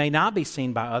fasting may not be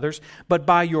seen by others, but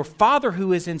by your Father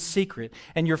who is in secret.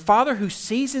 And your Father who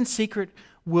sees in secret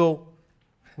will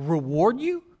reward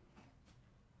you."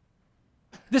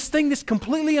 This thing that's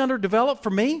completely underdeveloped for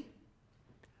me,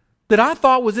 that I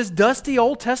thought was this dusty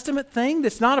Old Testament thing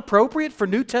that's not appropriate for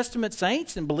New Testament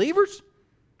saints and believers.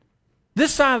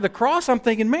 This side of the cross, I'm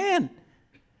thinking, man,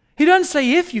 he doesn't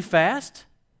say if you fast,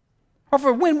 or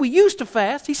for when we used to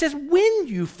fast. He says when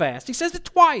you fast. He says it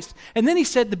twice. And then he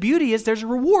said the beauty is there's a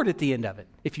reward at the end of it,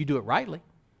 if you do it rightly.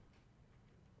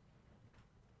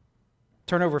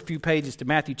 Turn over a few pages to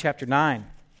Matthew chapter 9.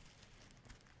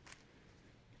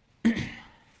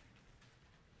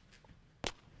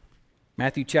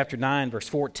 Matthew chapter 9, verse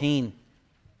 14.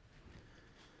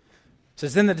 It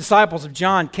says, "Then the disciples of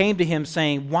John came to him,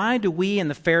 saying, 'Why do we and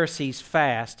the Pharisees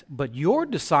fast, but your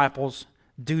disciples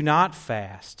do not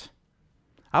fast?'"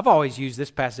 I've always used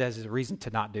this passage as a reason to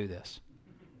not do this.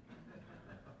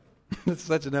 It's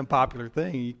such an unpopular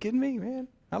thing. Are you kidding me, man?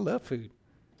 I love food.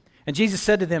 And Jesus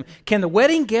said to them, "Can the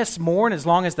wedding guests mourn as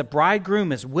long as the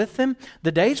bridegroom is with them?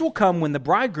 The days will come when the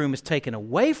bridegroom is taken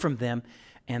away from them,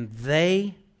 and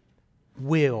they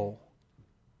will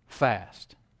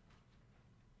fast."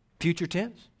 Future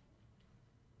tense.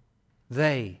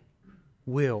 They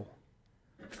will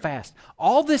fast.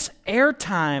 All this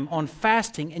airtime on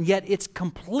fasting, and yet it's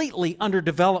completely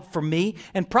underdeveloped for me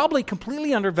and probably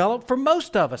completely underdeveloped for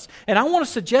most of us. And I want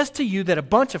to suggest to you that a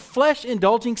bunch of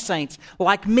flesh-indulging saints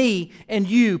like me and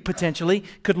you potentially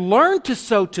could learn to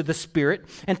sow to the Spirit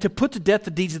and to put to death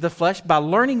the deeds of the flesh by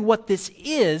learning what this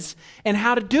is and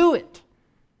how to do it.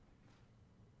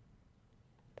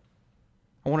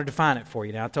 I want to define it for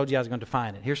you now. I told you I was going to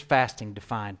define it. Here's fasting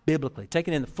defined biblically. Take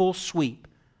it in the full sweep.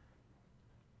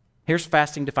 Here's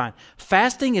fasting defined.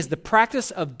 Fasting is the practice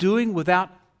of doing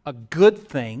without a good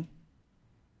thing.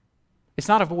 It's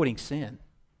not avoiding sin.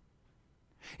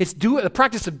 It's the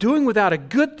practice of doing without a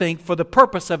good thing for the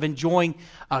purpose of enjoying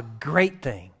a great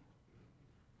thing.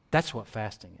 That's what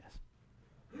fasting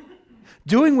is.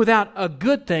 Doing without a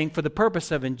good thing for the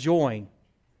purpose of enjoying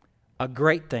a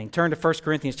great thing. Turn to 1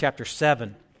 Corinthians chapter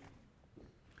 7.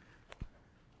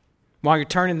 While you're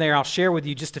turning there, I'll share with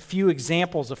you just a few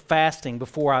examples of fasting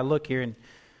before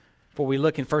we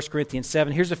look in 1 Corinthians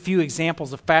 7. Here's a few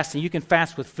examples of fasting. You can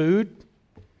fast with food.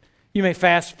 You may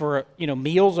fast for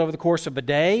meals over the course of a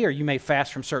day, or you may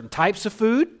fast from certain types of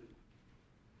food.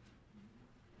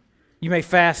 You may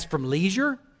fast from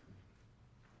leisure.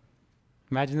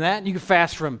 Imagine that. You can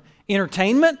fast from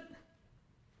entertainment.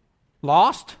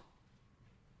 Lost.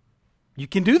 You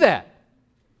can do that.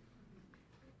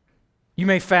 You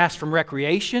may fast from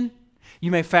recreation.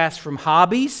 You may fast from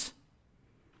hobbies.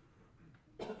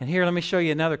 And here, let me show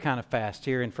you another kind of fast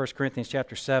here in 1 Corinthians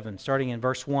chapter 7, starting in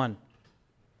verse 1.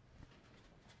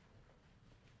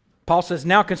 Paul says,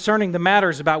 "Now concerning the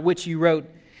matters about which you wrote,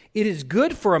 it is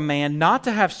good for a man not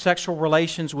to have sexual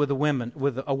relations with a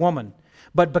woman.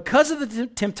 But because of the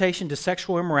temptation to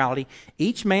sexual immorality,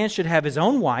 each man should have his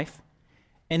own wife,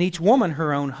 and each woman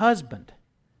her own husband.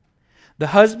 The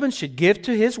husband should give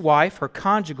to his wife her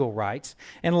conjugal rights,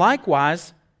 and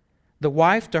likewise the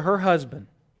wife to her husband.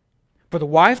 For the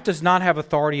wife does not have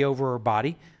authority over her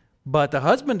body, but the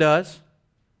husband does.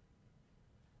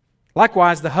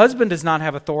 Likewise, the husband does not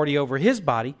have authority over his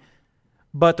body,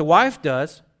 but the wife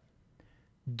does.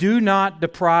 Do not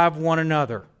deprive one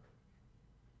another."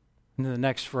 And then the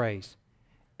next phrase,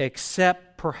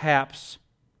 "except perhaps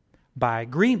by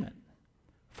agreement,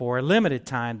 for a limited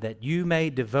time, that you may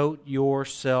devote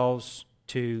yourselves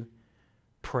to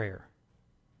prayer.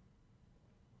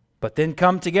 But then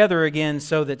come together again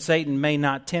so that Satan may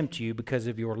not tempt you because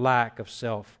of your lack of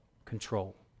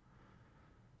self-control."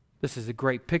 This is a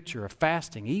great picture of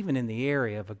fasting, even in the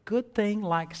area of a good thing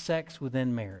like sex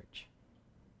within marriage.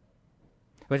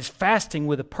 but it's fasting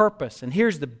with a purpose. And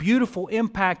here's the beautiful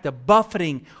impact of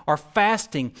buffeting or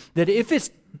fasting, that if it's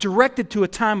directed to a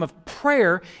time of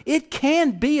prayer, it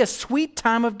can be a sweet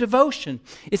time of devotion.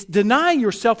 It's denying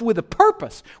yourself with a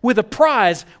purpose, with a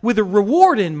prize, with a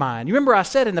reward in mind. You remember I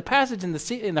said in the passage in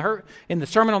the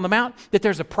Sermon on the Mount that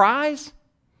there's a prize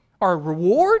or a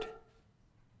reward?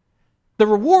 The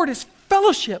reward is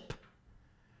fellowship.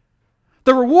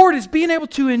 The reward is being able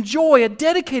to enjoy a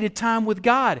dedicated time with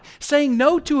God, saying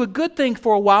no to a good thing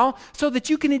for a while so that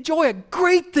you can enjoy a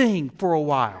great thing for a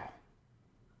while.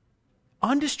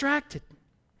 Undistracted.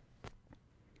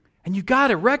 And you got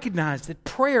to recognize that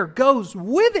prayer goes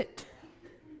with it.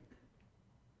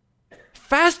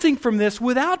 Fasting from this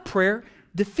without prayer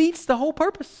defeats the whole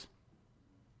purpose.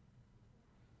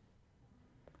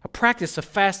 A practice of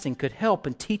fasting could help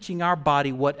in teaching our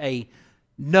body what a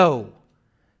no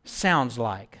sounds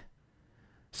like,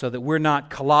 so that we're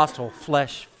not colossal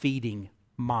flesh-feeding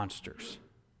monsters.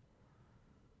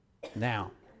 Now,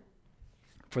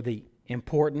 for the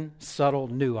important, subtle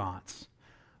nuance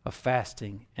of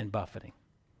fasting and buffeting.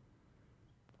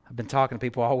 I've been talking to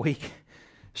people all week,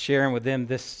 sharing with them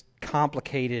this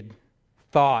complicated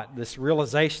thought, this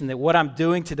realization that what I'm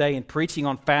doing today in preaching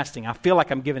on fasting, I feel like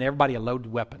I'm giving everybody a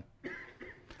loaded weapon,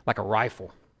 like a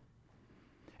rifle.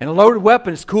 And a loaded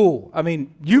weapon is cool. I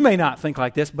mean, you may not think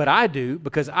like this, but I do,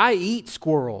 because I eat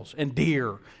squirrels and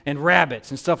deer and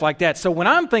rabbits and stuff like that. So when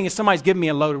I'm thinking somebody's giving me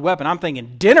a loaded weapon, I'm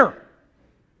thinking dinner.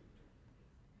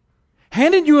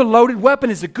 Handing you a loaded weapon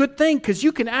is a good thing because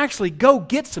you can actually go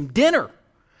get some dinner.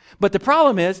 But the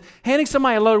problem is, handing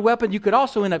somebody a loaded weapon, you could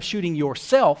also end up shooting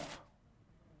yourself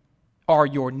or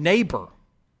your neighbor.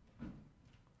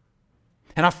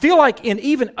 And I feel like in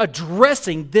even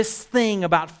addressing this thing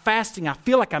about fasting, I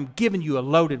feel like I'm giving you a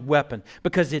loaded weapon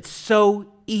because it's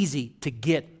so easy to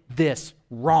get this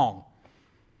wrong.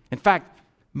 In fact,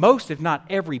 most, if not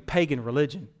every pagan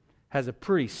religion has a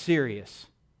pretty serious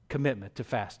commitment to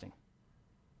fasting.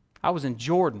 I was in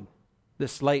Jordan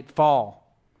this late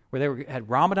fall where they had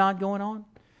Ramadan going on,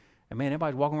 and man,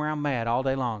 everybody's walking around mad all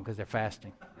day long because they're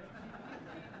fasting.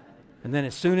 And then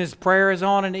as soon as prayer is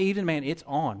on in the evening, man, it's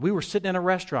on. We were sitting in a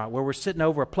restaurant where we're sitting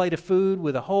over a plate of food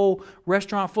with a whole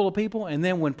restaurant full of people, and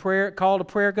then when call to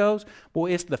prayer goes,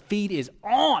 boy, the feed is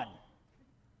on.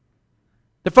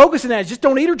 The focus in that is just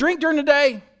don't eat or drink during the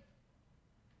day.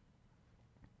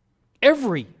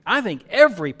 I think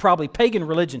every probably pagan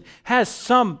religion has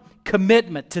some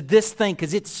commitment to this thing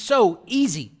because it's so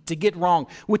easy to get wrong,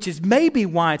 which is maybe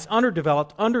why it's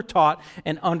underdeveloped, undertaught,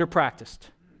 and underpracticed.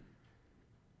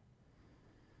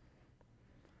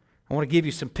 I want to give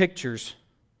you some pictures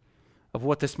of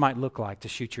what this might look like to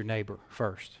shoot your neighbor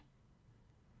first.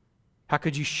 How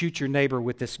could you shoot your neighbor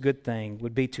with this good thing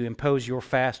would be to impose your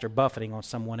fast or buffeting on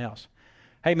someone else.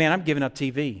 Hey man, I'm giving up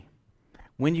TV.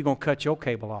 When are you going to cut your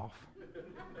cable off?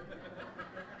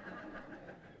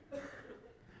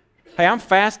 Hey, I'm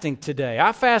fasting today.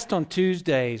 I fast on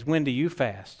Tuesdays. When do you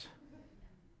fast?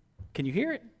 Can you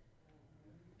hear it?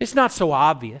 It's not so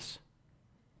obvious,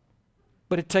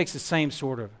 but it takes the same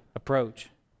sort of approach.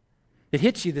 It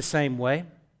hits you the same way.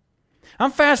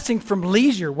 I'm fasting from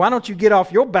leisure. Why don't you get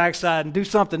off your backside and do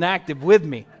something active with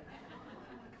me?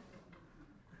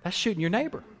 That's shooting your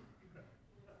neighbor.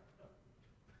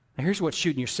 Now here's what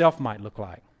shooting yourself might look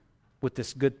like with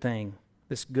this good thing,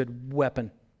 this good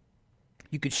weapon.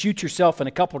 You could shoot yourself in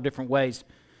a couple of different ways.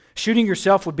 Shooting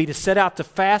yourself would be to set out to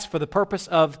fast for the purpose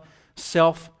of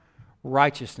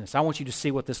self-righteousness. I want you to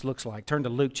see what this looks like. Turn to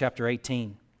Luke chapter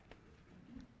 18.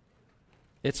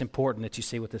 It's important that you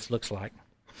see what this looks like.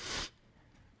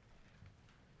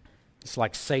 It's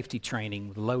like safety training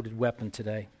with a loaded weapon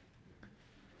today.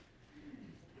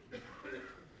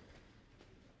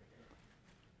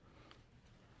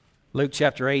 Luke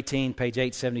chapter 18, page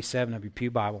 877 of your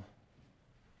Pew Bible.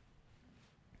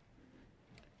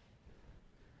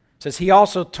 It says, he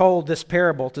also told this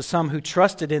parable to some who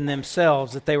trusted in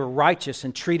themselves that they were righteous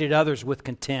and treated others with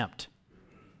contempt.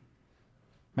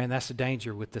 Man, that's the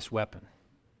danger with this weapon.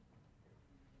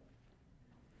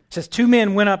 It says, 2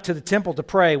 men went up to the temple to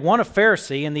pray, one a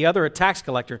Pharisee and the other a tax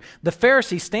collector. The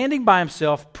Pharisee, standing by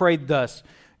himself, prayed thus,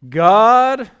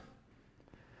 God,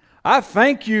 I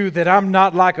thank you that I'm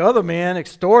not like other men,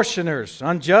 extortioners,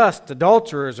 unjust,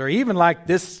 adulterers, or even like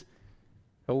this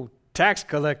old tax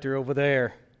collector over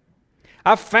there.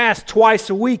 I fast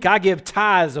twice a week. I give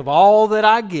tithes of all that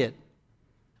I get.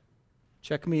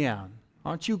 Check me out.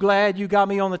 Aren't you glad you got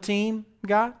me on the team,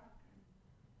 God?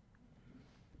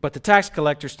 But the tax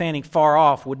collector, standing far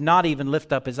off, would not even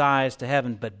lift up his eyes to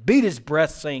heaven, but beat his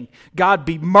breast, saying, God,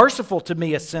 be merciful to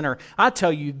me, a sinner. I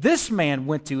tell you, this man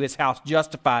went to his house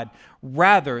justified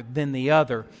rather than the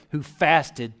other, who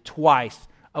fasted twice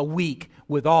a week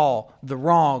with all the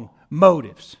wrong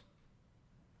motives.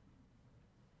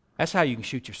 That's how you can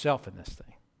shoot yourself in this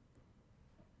thing.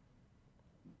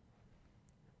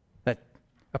 That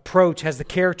approach has the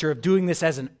character of doing this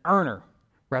as an earner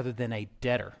rather than a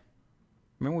debtor.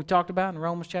 Remember what we talked about in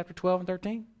Romans chapter 12 and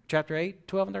 13? Chapter 8,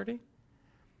 12 and 13?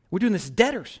 We're doing this as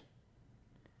debtors,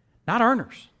 not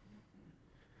earners.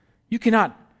 You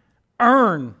cannot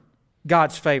earn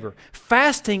God's favor.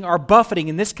 Fasting or buffeting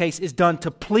in this case is done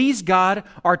to please God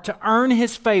or to earn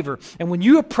His favor. And when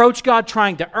you approach God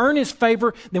trying to earn His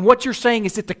favor, then what you're saying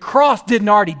is that the cross didn't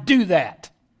already do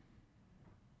that.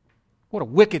 What a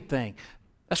wicked thing.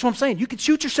 That's what I'm saying. You can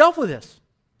shoot yourself with this.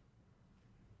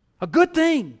 A good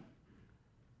thing.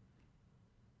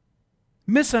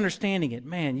 Misunderstanding it,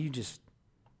 man, you just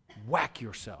whack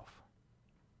yourself.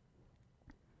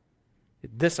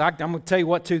 I'm going to tell you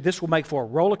what, too, this will make for a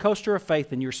roller coaster of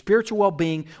faith, and your spiritual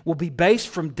well-being will be based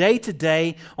from day to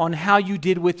day on how you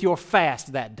did with your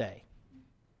fast that day.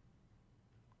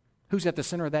 Who's at the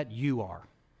center of that? You are.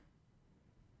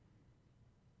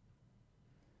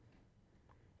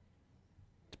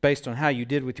 It's based on how you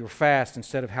did with your fast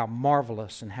instead of how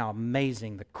marvelous and how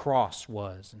amazing the cross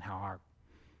was and how our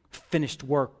finished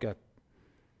work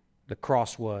the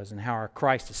cross was and how our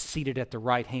Christ is seated at the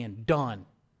right hand, done.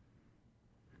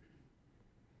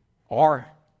 Or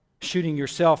shooting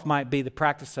yourself might be the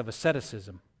practice of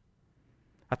asceticism.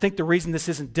 I think the reason this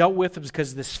isn't dealt with is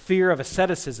because of this fear of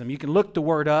asceticism. You can look the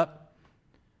word up.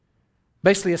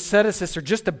 Basically, asceticists are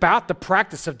just about the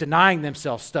practice of denying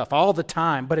themselves stuff all the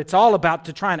time, but it's all about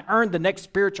to try and earn the next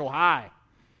spiritual high.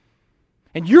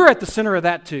 And you're at the center of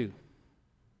that too.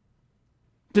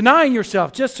 Denying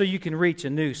yourself just so you can reach a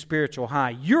new spiritual high.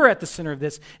 You're at the center of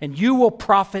this, and you will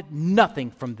profit nothing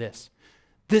from this.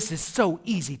 This is so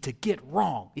easy to get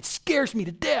wrong. It scares me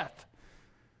to death.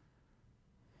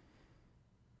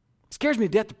 It scares me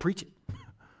to death to preach it.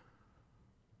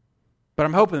 But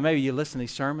I'm hoping that maybe you listen to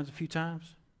these sermons a few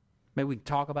times. Maybe we can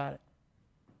talk about it.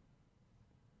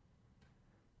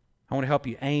 I want to help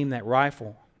you aim that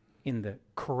rifle in the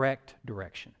correct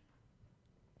direction.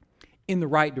 In the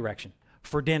right direction.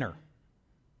 For dinner.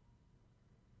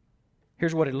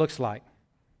 Here's what it looks like.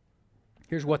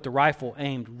 Here's what the rifle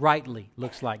aimed rightly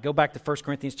looks like. Go back to 1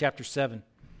 Corinthians chapter 7.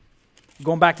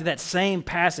 Going back to that same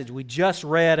passage we just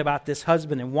read about this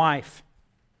husband and wife.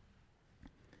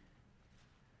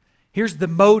 Here's the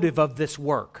motive of this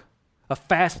work, of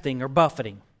fasting or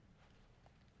buffeting.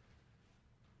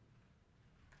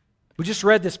 We just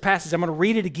read this passage. I'm going to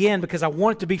read it again because I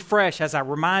want it to be fresh as I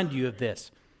remind you of this.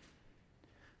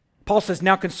 Paul says,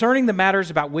 now concerning the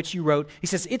matters about which you wrote, he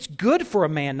says, it's good for a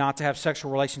man not to have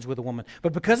sexual relations with a woman.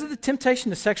 But because of the temptation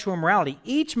to sexual immorality,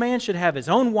 each man should have his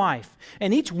own wife,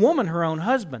 and each woman her own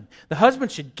husband. The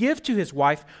husband should give to his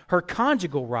wife her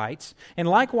conjugal rights, and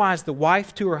likewise the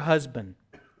wife to her husband.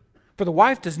 For the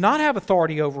wife does not have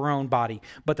authority over her own body,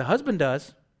 but the husband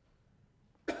does.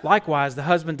 Likewise, the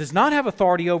husband does not have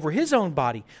authority over his own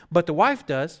body, but the wife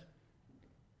does.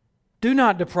 Do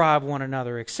not deprive one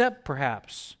another, except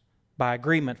perhaps by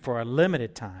agreement for a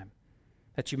limited time,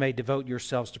 that you may devote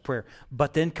yourselves to prayer.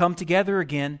 But then come together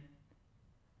again,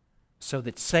 so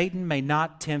that Satan may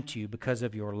not tempt you because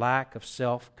of your lack of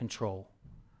self-control.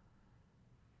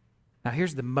 Now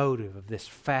here's the motive of this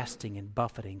fasting and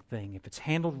buffeting thing. If it's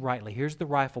handled rightly, here's the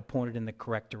rifle pointed in the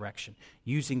correct direction,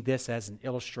 using this as an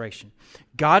illustration.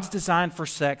 God's design for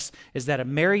sex is that a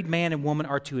married man and woman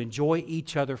are to enjoy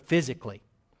each other physically.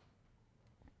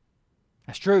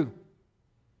 That's true.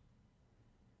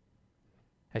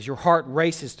 As your heart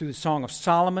races through the Song of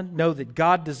Solomon, know that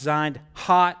God designed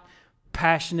hot,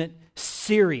 passionate,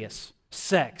 serious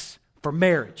sex for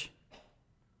marriage.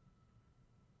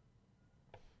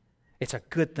 It's a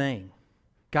good thing.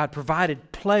 God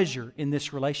provided pleasure in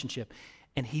this relationship,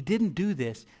 and He didn't do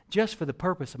this just for the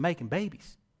purpose of making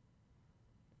babies.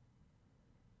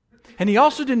 And He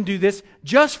also didn't do this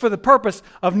just for the purpose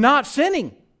of not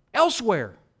sinning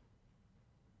elsewhere.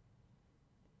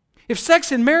 If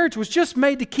sex in marriage was just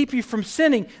made to keep you from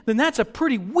sinning, then that's a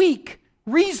pretty weak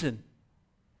reason.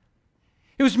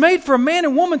 It was made for a man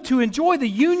and woman to enjoy the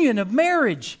union of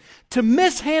marriage. To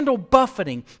mishandle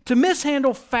buffeting, to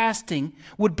mishandle fasting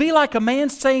would be like a man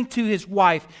saying to his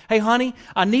wife, hey honey,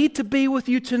 I need to be with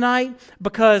you tonight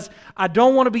because I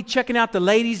don't want to be checking out the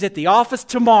ladies at the office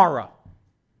tomorrow.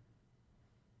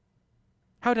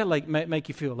 How would that make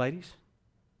you feel, ladies?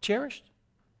 Cherished?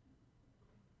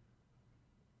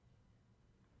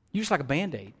 You're just like a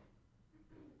Band-Aid.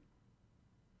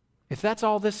 If that's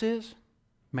all this is,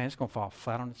 man, it's going to fall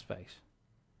flat on its face.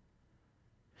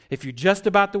 If you're just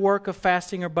about the work of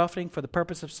fasting or buffeting for the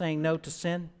purpose of saying no to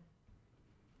sin,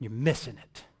 you're missing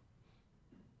it.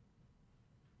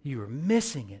 You are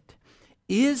missing it.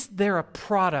 Is there a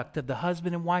product of the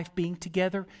husband and wife being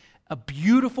together? A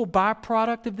beautiful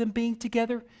byproduct of them being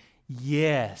together?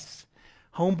 Yes.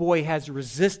 Homeboy has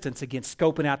resistance against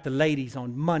scoping out the ladies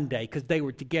on Monday because they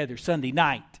were together Sunday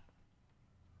night.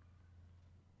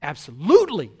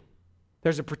 Absolutely.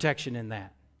 There's a protection in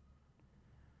that.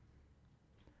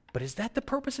 But is that the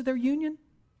purpose of their union?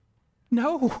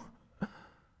 No.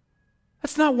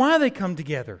 That's not why they come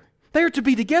together. They are to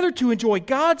be together to enjoy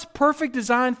God's perfect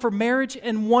design for marriage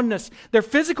and oneness. Their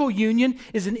physical union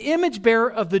is an image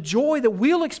bearer of the joy that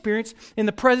we'll experience in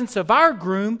the presence of our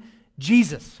groom,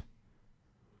 Jesus.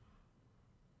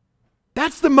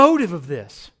 That's the motive of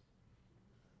this.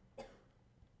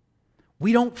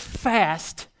 We don't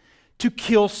fast to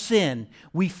kill sin.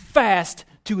 We fast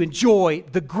to enjoy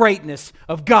the greatness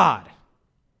of God.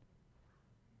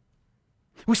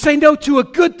 We say no to a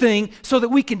good thing so that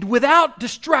we can, without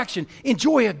distraction,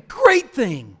 enjoy a great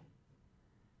thing.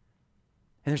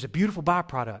 And there's a beautiful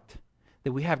byproduct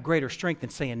that we have greater strength in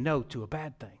saying no to a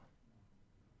bad thing.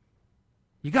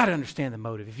 You got to understand the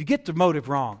motive. If you get the motive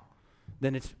wrong,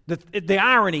 then it's the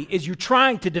irony is you're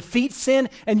trying to defeat sin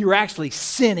and you're actually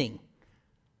sinning.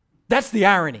 That's the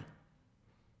irony.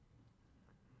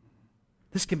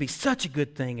 This can be such a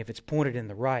good thing if it's pointed in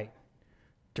the right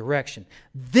direction.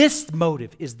 This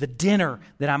motive is the dinner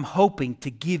that I'm hoping to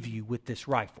give you with this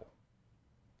rifle.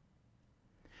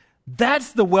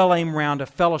 That's the well-aimed round of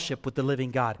fellowship with the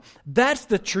living God. That's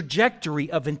the trajectory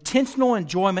of intentional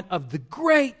enjoyment of the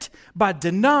great by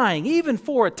denying, even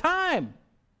for a time,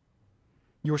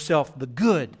 yourself the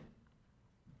good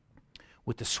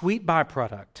with the sweet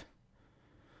byproduct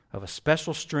of a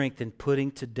special strength in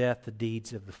putting to death the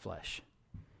deeds of the flesh.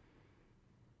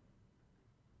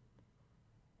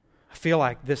 I feel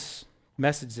like this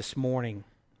message this morning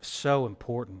is so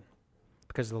important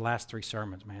because of the last 3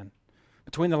 sermons, man.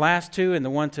 Between the last 2 and the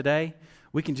one today,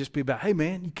 we can just be about, hey,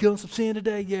 man, you killing some sin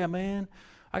today? Yeah, man.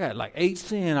 I got like 8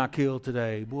 sin I killed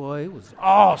today. Boy, it was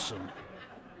awesome.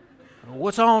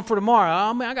 What's on for tomorrow?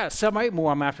 I mean, I got 7 or 8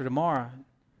 more I'm after tomorrow.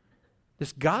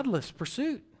 This godless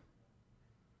pursuit.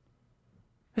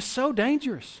 It's so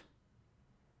dangerous.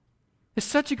 It's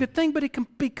such a good thing, but it can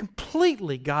be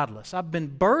completely godless. I've been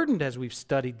burdened as we've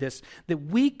studied this that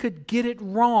we could get it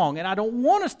wrong, and I don't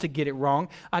want us to get it wrong.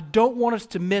 I don't want us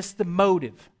to miss the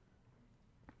motive.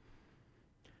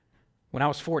 When I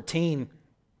was 14,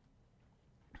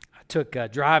 I took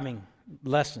driving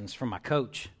lessons from my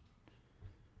coach.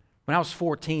 When I was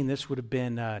 14, this would have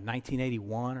been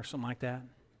 1981 or something like that.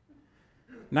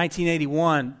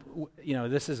 1981, you know,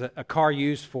 this is a car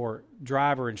used for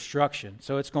driver instruction,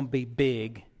 so it's going to be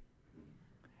big.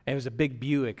 It was a big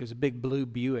Buick. It was a big blue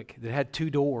Buick that had 2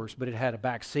 doors, but it had a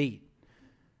back seat.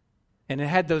 And it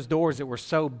had those doors that were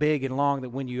so big and long that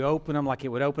when you open them, like it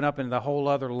would open up into the whole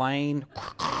other lane.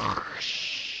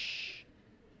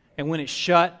 And when it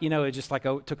shut, you know, it just like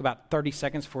it took about 30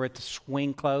 seconds for it to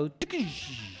swing closed.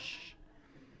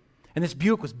 And this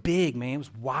Buick was big, man. It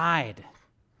was wide.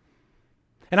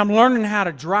 And I'm learning how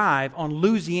to drive on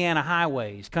Louisiana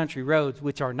highways, country roads,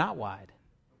 which are not wide.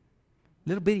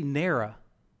 Little bitty narrow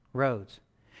roads.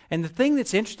 And the thing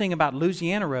that's interesting about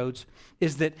Louisiana roads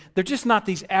is that they're just not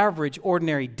these average,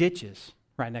 ordinary ditches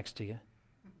right next to you.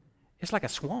 It's like a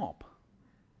swamp.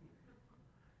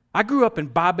 I grew up in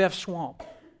Bobef Swamp.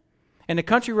 And the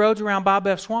country roads around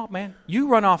Bobef Swamp, man, you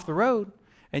run off the road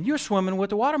and you're swimming with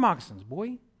the water moccasins,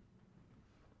 boy.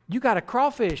 You got a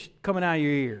crawfish coming out of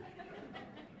your ear.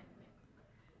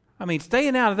 I mean,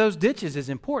 staying out of those ditches is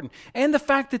important. And the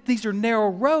fact that these are narrow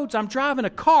roads, I'm driving a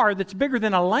car that's bigger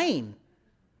than a lane.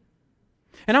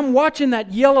 And I'm watching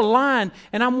that yellow line,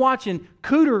 and I'm watching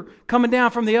Cooter coming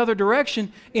down from the other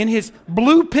direction in his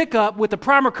blue pickup with the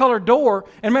primer colored door.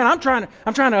 And man, I'm trying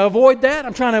to avoid that.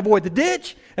 I'm trying to avoid the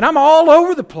ditch, and I'm all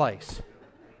over the place.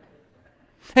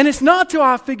 And it's not till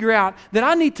I figure out that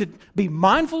I need to be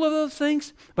mindful of those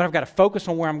things, but I've got to focus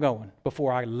on where I'm going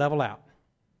before I level out.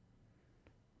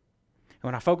 And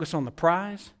when I focus on the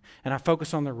prize and I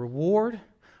focus on the reward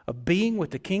of being with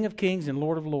the King of Kings and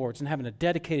Lord of Lords and having a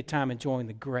dedicated time enjoying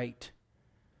the great,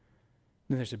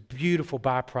 then there's a beautiful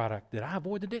byproduct that I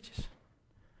avoid the ditches,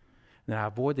 that I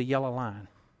avoid the yellow line.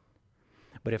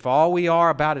 But if all we are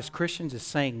about as Christians is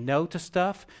saying no to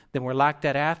stuff, then we're like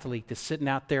that athlete that's sitting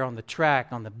out there on the track,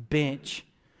 on the bench,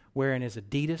 wearing his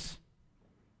Adidas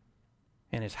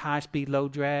and his high-speed,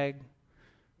 low-drag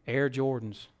Air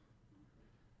Jordans.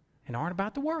 and aren't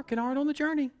about the work and aren't on the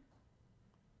journey.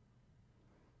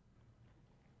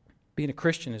 Being a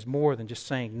Christian is more than just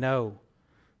saying no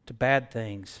to bad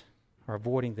things or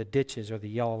avoiding the ditches or the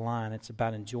yellow line. It's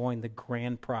about enjoying the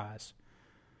grand prize,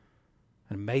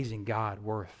 an amazing God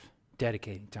worth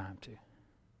dedicating time to.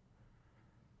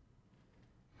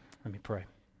 Let me pray.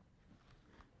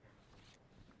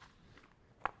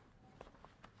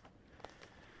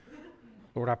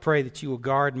 Lord, I pray that you will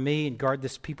guard me and guard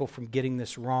this people from getting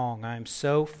this wrong. I am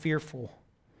so fearful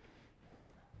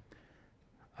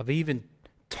of even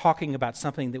talking about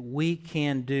something that we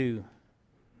can do,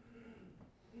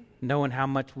 knowing how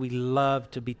much we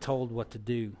love to be told what to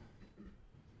do.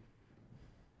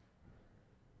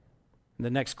 And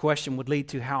the next question would lead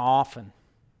to how often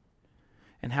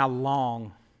and how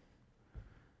long.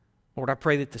 Lord, I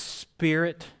pray that the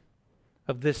spirit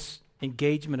of this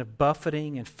engagement of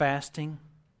buffeting and fasting,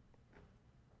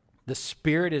 the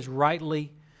spirit is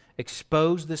rightly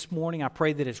exposed this morning. I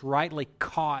pray that it's rightly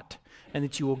caught and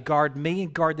that you will guard me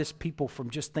and guard this people from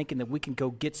just thinking that we can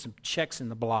go get some checks in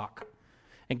the block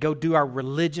and go do our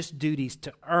religious duties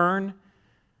to earn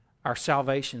our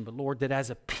salvation. But Lord, that as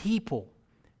a people,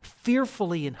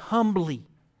 fearfully and humbly,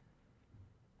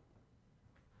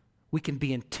 we can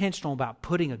be intentional about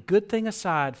putting a good thing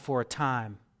aside for a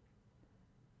time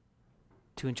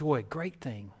to enjoy a great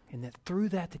thing, and that through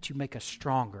that you make us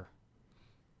stronger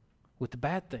with the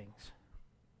bad things.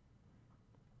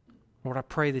 Lord, I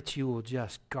pray that you will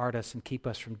just guard us and keep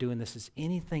us from doing this as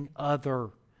anything other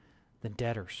than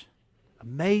debtors,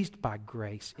 amazed by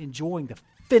grace, enjoying the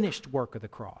finished work of the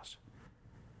cross.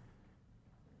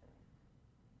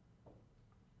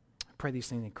 I pray these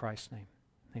things in Christ's name.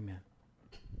 Amen.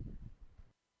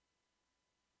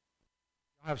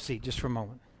 Have a seat just for a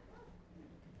moment.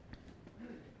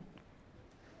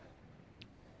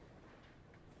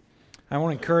 I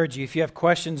want to encourage you, if you have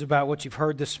questions about what you've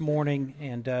heard this morning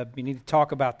and you need to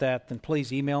talk about that, then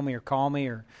please email me or call me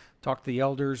or talk to the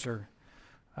elders. Or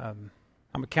I'm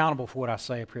accountable for what I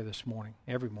say up here this morning,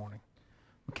 every morning.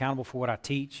 I'm accountable for what I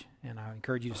teach, and I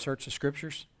encourage you to search the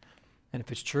Scriptures. And if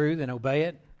it's true, then obey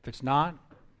it. If it's not,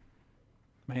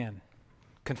 man,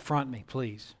 confront me,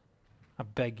 please. I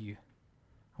beg you.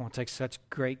 I want to take such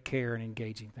great care in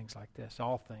engaging things like this,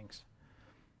 all things.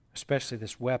 Especially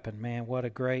this weapon. Man, what a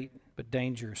great but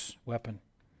dangerous weapon.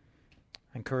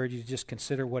 I encourage you to just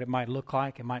consider what it might look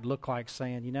like. It might look like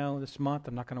saying, this month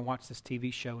I'm not going to watch this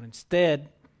TV show. And instead,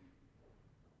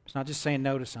 it's not just saying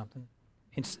no to something.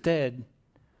 Instead,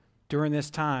 during this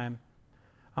time,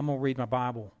 I'm going to read my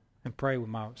Bible and pray with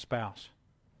my spouse.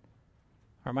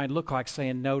 Or it might look like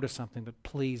saying no to something, but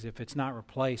please, if it's not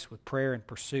replaced with prayer and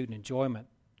pursuit and enjoyment,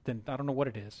 then I don't know what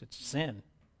it is. It's sin.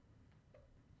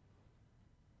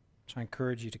 So I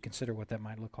encourage you to consider what that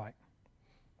might look like.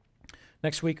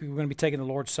 Next week, we're going to be taking the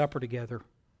Lord's Supper together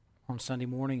on Sunday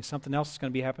morning. Something else that's going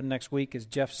to be happening next week is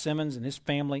Jeff Simmons and his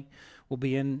family will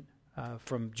be in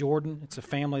from Jordan. It's a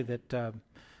family that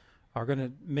are going to,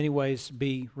 in many ways,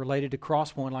 be related to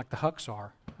Crosspoint like the Hucks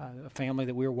are, a family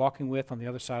that we are walking with on the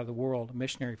other side of the world, a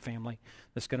missionary family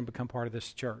that's going to become part of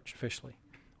this church officially.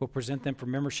 We'll present them for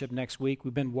membership next week.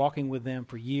 We've been walking with them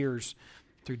for years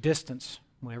through distance.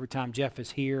 Well, every time Jeff is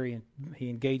here, he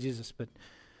engages us, but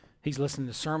he's listening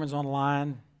to sermons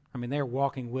online. I mean, they're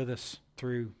walking with us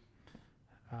through,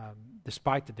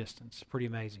 despite the distance. Pretty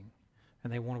amazing.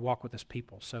 And they want to walk with us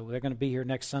people. So they're going to be here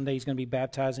next Sunday. He's going to be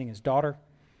baptizing his daughter.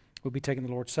 We'll be taking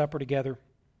the Lord's Supper together,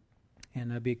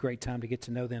 and it'll be a great time to get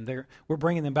to know them. We're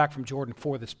bringing them back from Jordan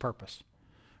for this purpose.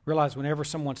 Realize whenever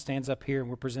someone stands up here and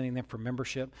we're presenting them for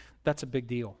membership, that's a big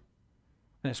deal.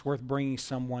 And it's worth bringing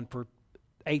someone for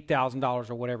 $8,000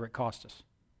 or whatever it cost us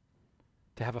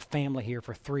to have a family here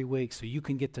for 3 weeks so you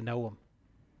can get to know them,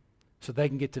 so they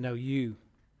can get to know you,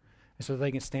 and so they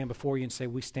can stand before you and say,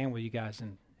 we stand with you guys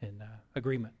in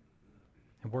agreement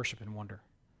and worship and wonder.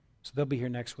 So they'll be here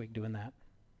next week doing that.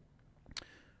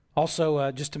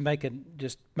 Also, just to make a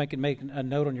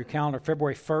note on your calendar,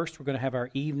 February 1st, we're going to have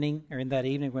our evening, or in that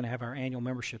evening, we're going to have our annual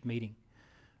membership meeting.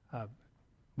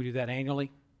 We do that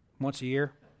annually, once a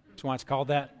year. That's why it's called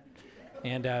that.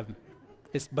 And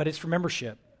it's for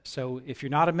membership. So if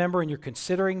you're not a member and you're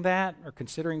considering that or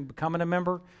considering becoming a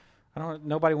member,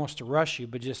 nobody wants to rush you,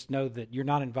 but just know that you're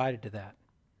not invited to that.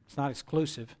 It's not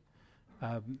exclusive,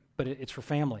 but it's for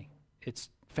family. It's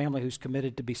family who's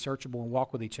committed to be searchable and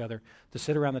walk with each other, to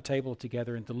sit around the table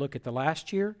together and to look at the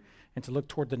last year and to look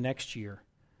toward the next year.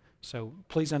 So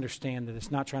please understand that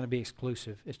it's not trying to be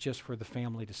exclusive. It's just for the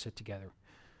family to sit together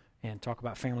and talk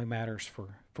about family matters for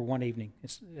one evening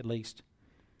at least.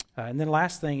 And then the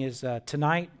last thing is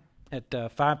tonight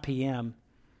at 5 p.m.,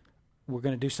 we're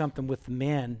going to do something with the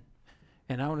men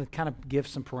And I want to kind of give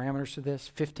some parameters to this,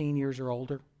 15 years or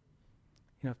older.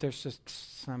 You know, if there's just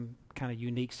some kind of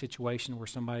unique situation where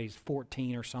somebody's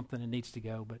 14 or something and needs to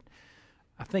go. But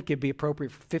I think it'd be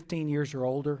appropriate for 15 years or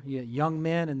older, young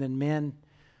men and then men.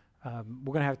 We're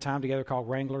going to have a time together called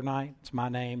Wrangler Night. It's my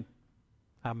name.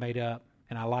 I made up,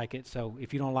 and I like it. So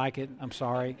if you don't like it, I'm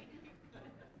sorry.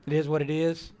 It is what it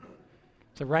is.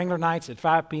 So Wrangler Nights at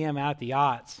 5 p.m. out at the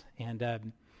Yachts.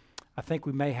 And I think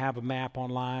we may have a map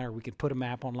online, or we can put a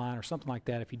map online or something like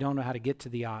that if you don't know how to get to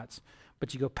the Yachts.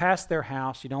 But you go past their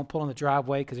house. You don't pull in the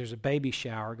driveway because there's a baby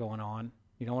shower going on.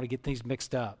 You don't want to get things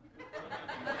mixed up.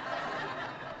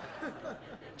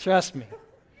 Trust me.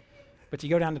 But you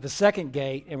go down to the second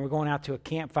gate, and we're going out to a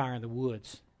campfire in the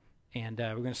woods. And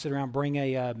we're going to sit around, bring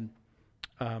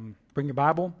your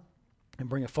Bible, and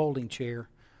bring a folding chair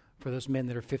for those men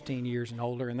that are 15 years and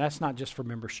older. And that's not just for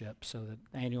membership. So the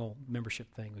annual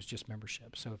membership thing was just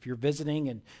membership. So if you're visiting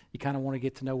and you kind of want to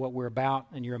get to know what we're about,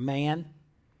 and you're a man,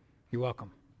 you're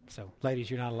welcome. So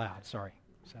ladies, you're not allowed. Sorry.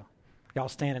 So y'all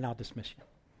stand, and I'll dismiss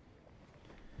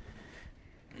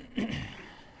you.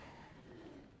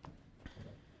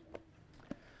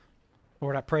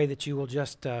 Lord, I pray that you will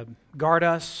just guard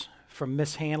us from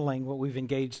mishandling what we've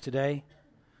engaged today.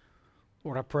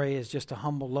 Lord, I pray as just a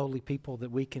humble, lowly people that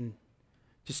we can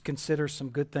just consider some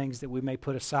good things that we may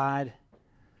put aside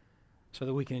so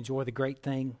that we can enjoy the great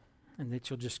thing, and that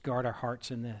you'll just guard our hearts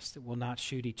in this, that we'll not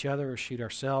shoot each other or shoot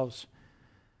ourselves,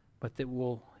 but that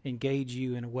we'll engage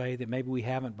you in a way that maybe we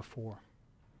haven't before.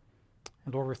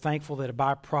 And Lord, we're thankful that a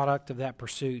byproduct of that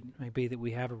pursuit may be that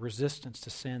we have a resistance to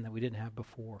sin that we didn't have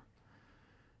before.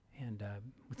 And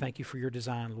we thank you for your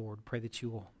design, Lord. Pray that you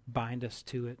will bind us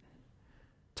to it,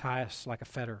 tie us like a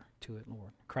fetter to it,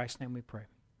 Lord. In Christ's name we pray.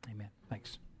 Amen.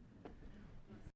 Thanks.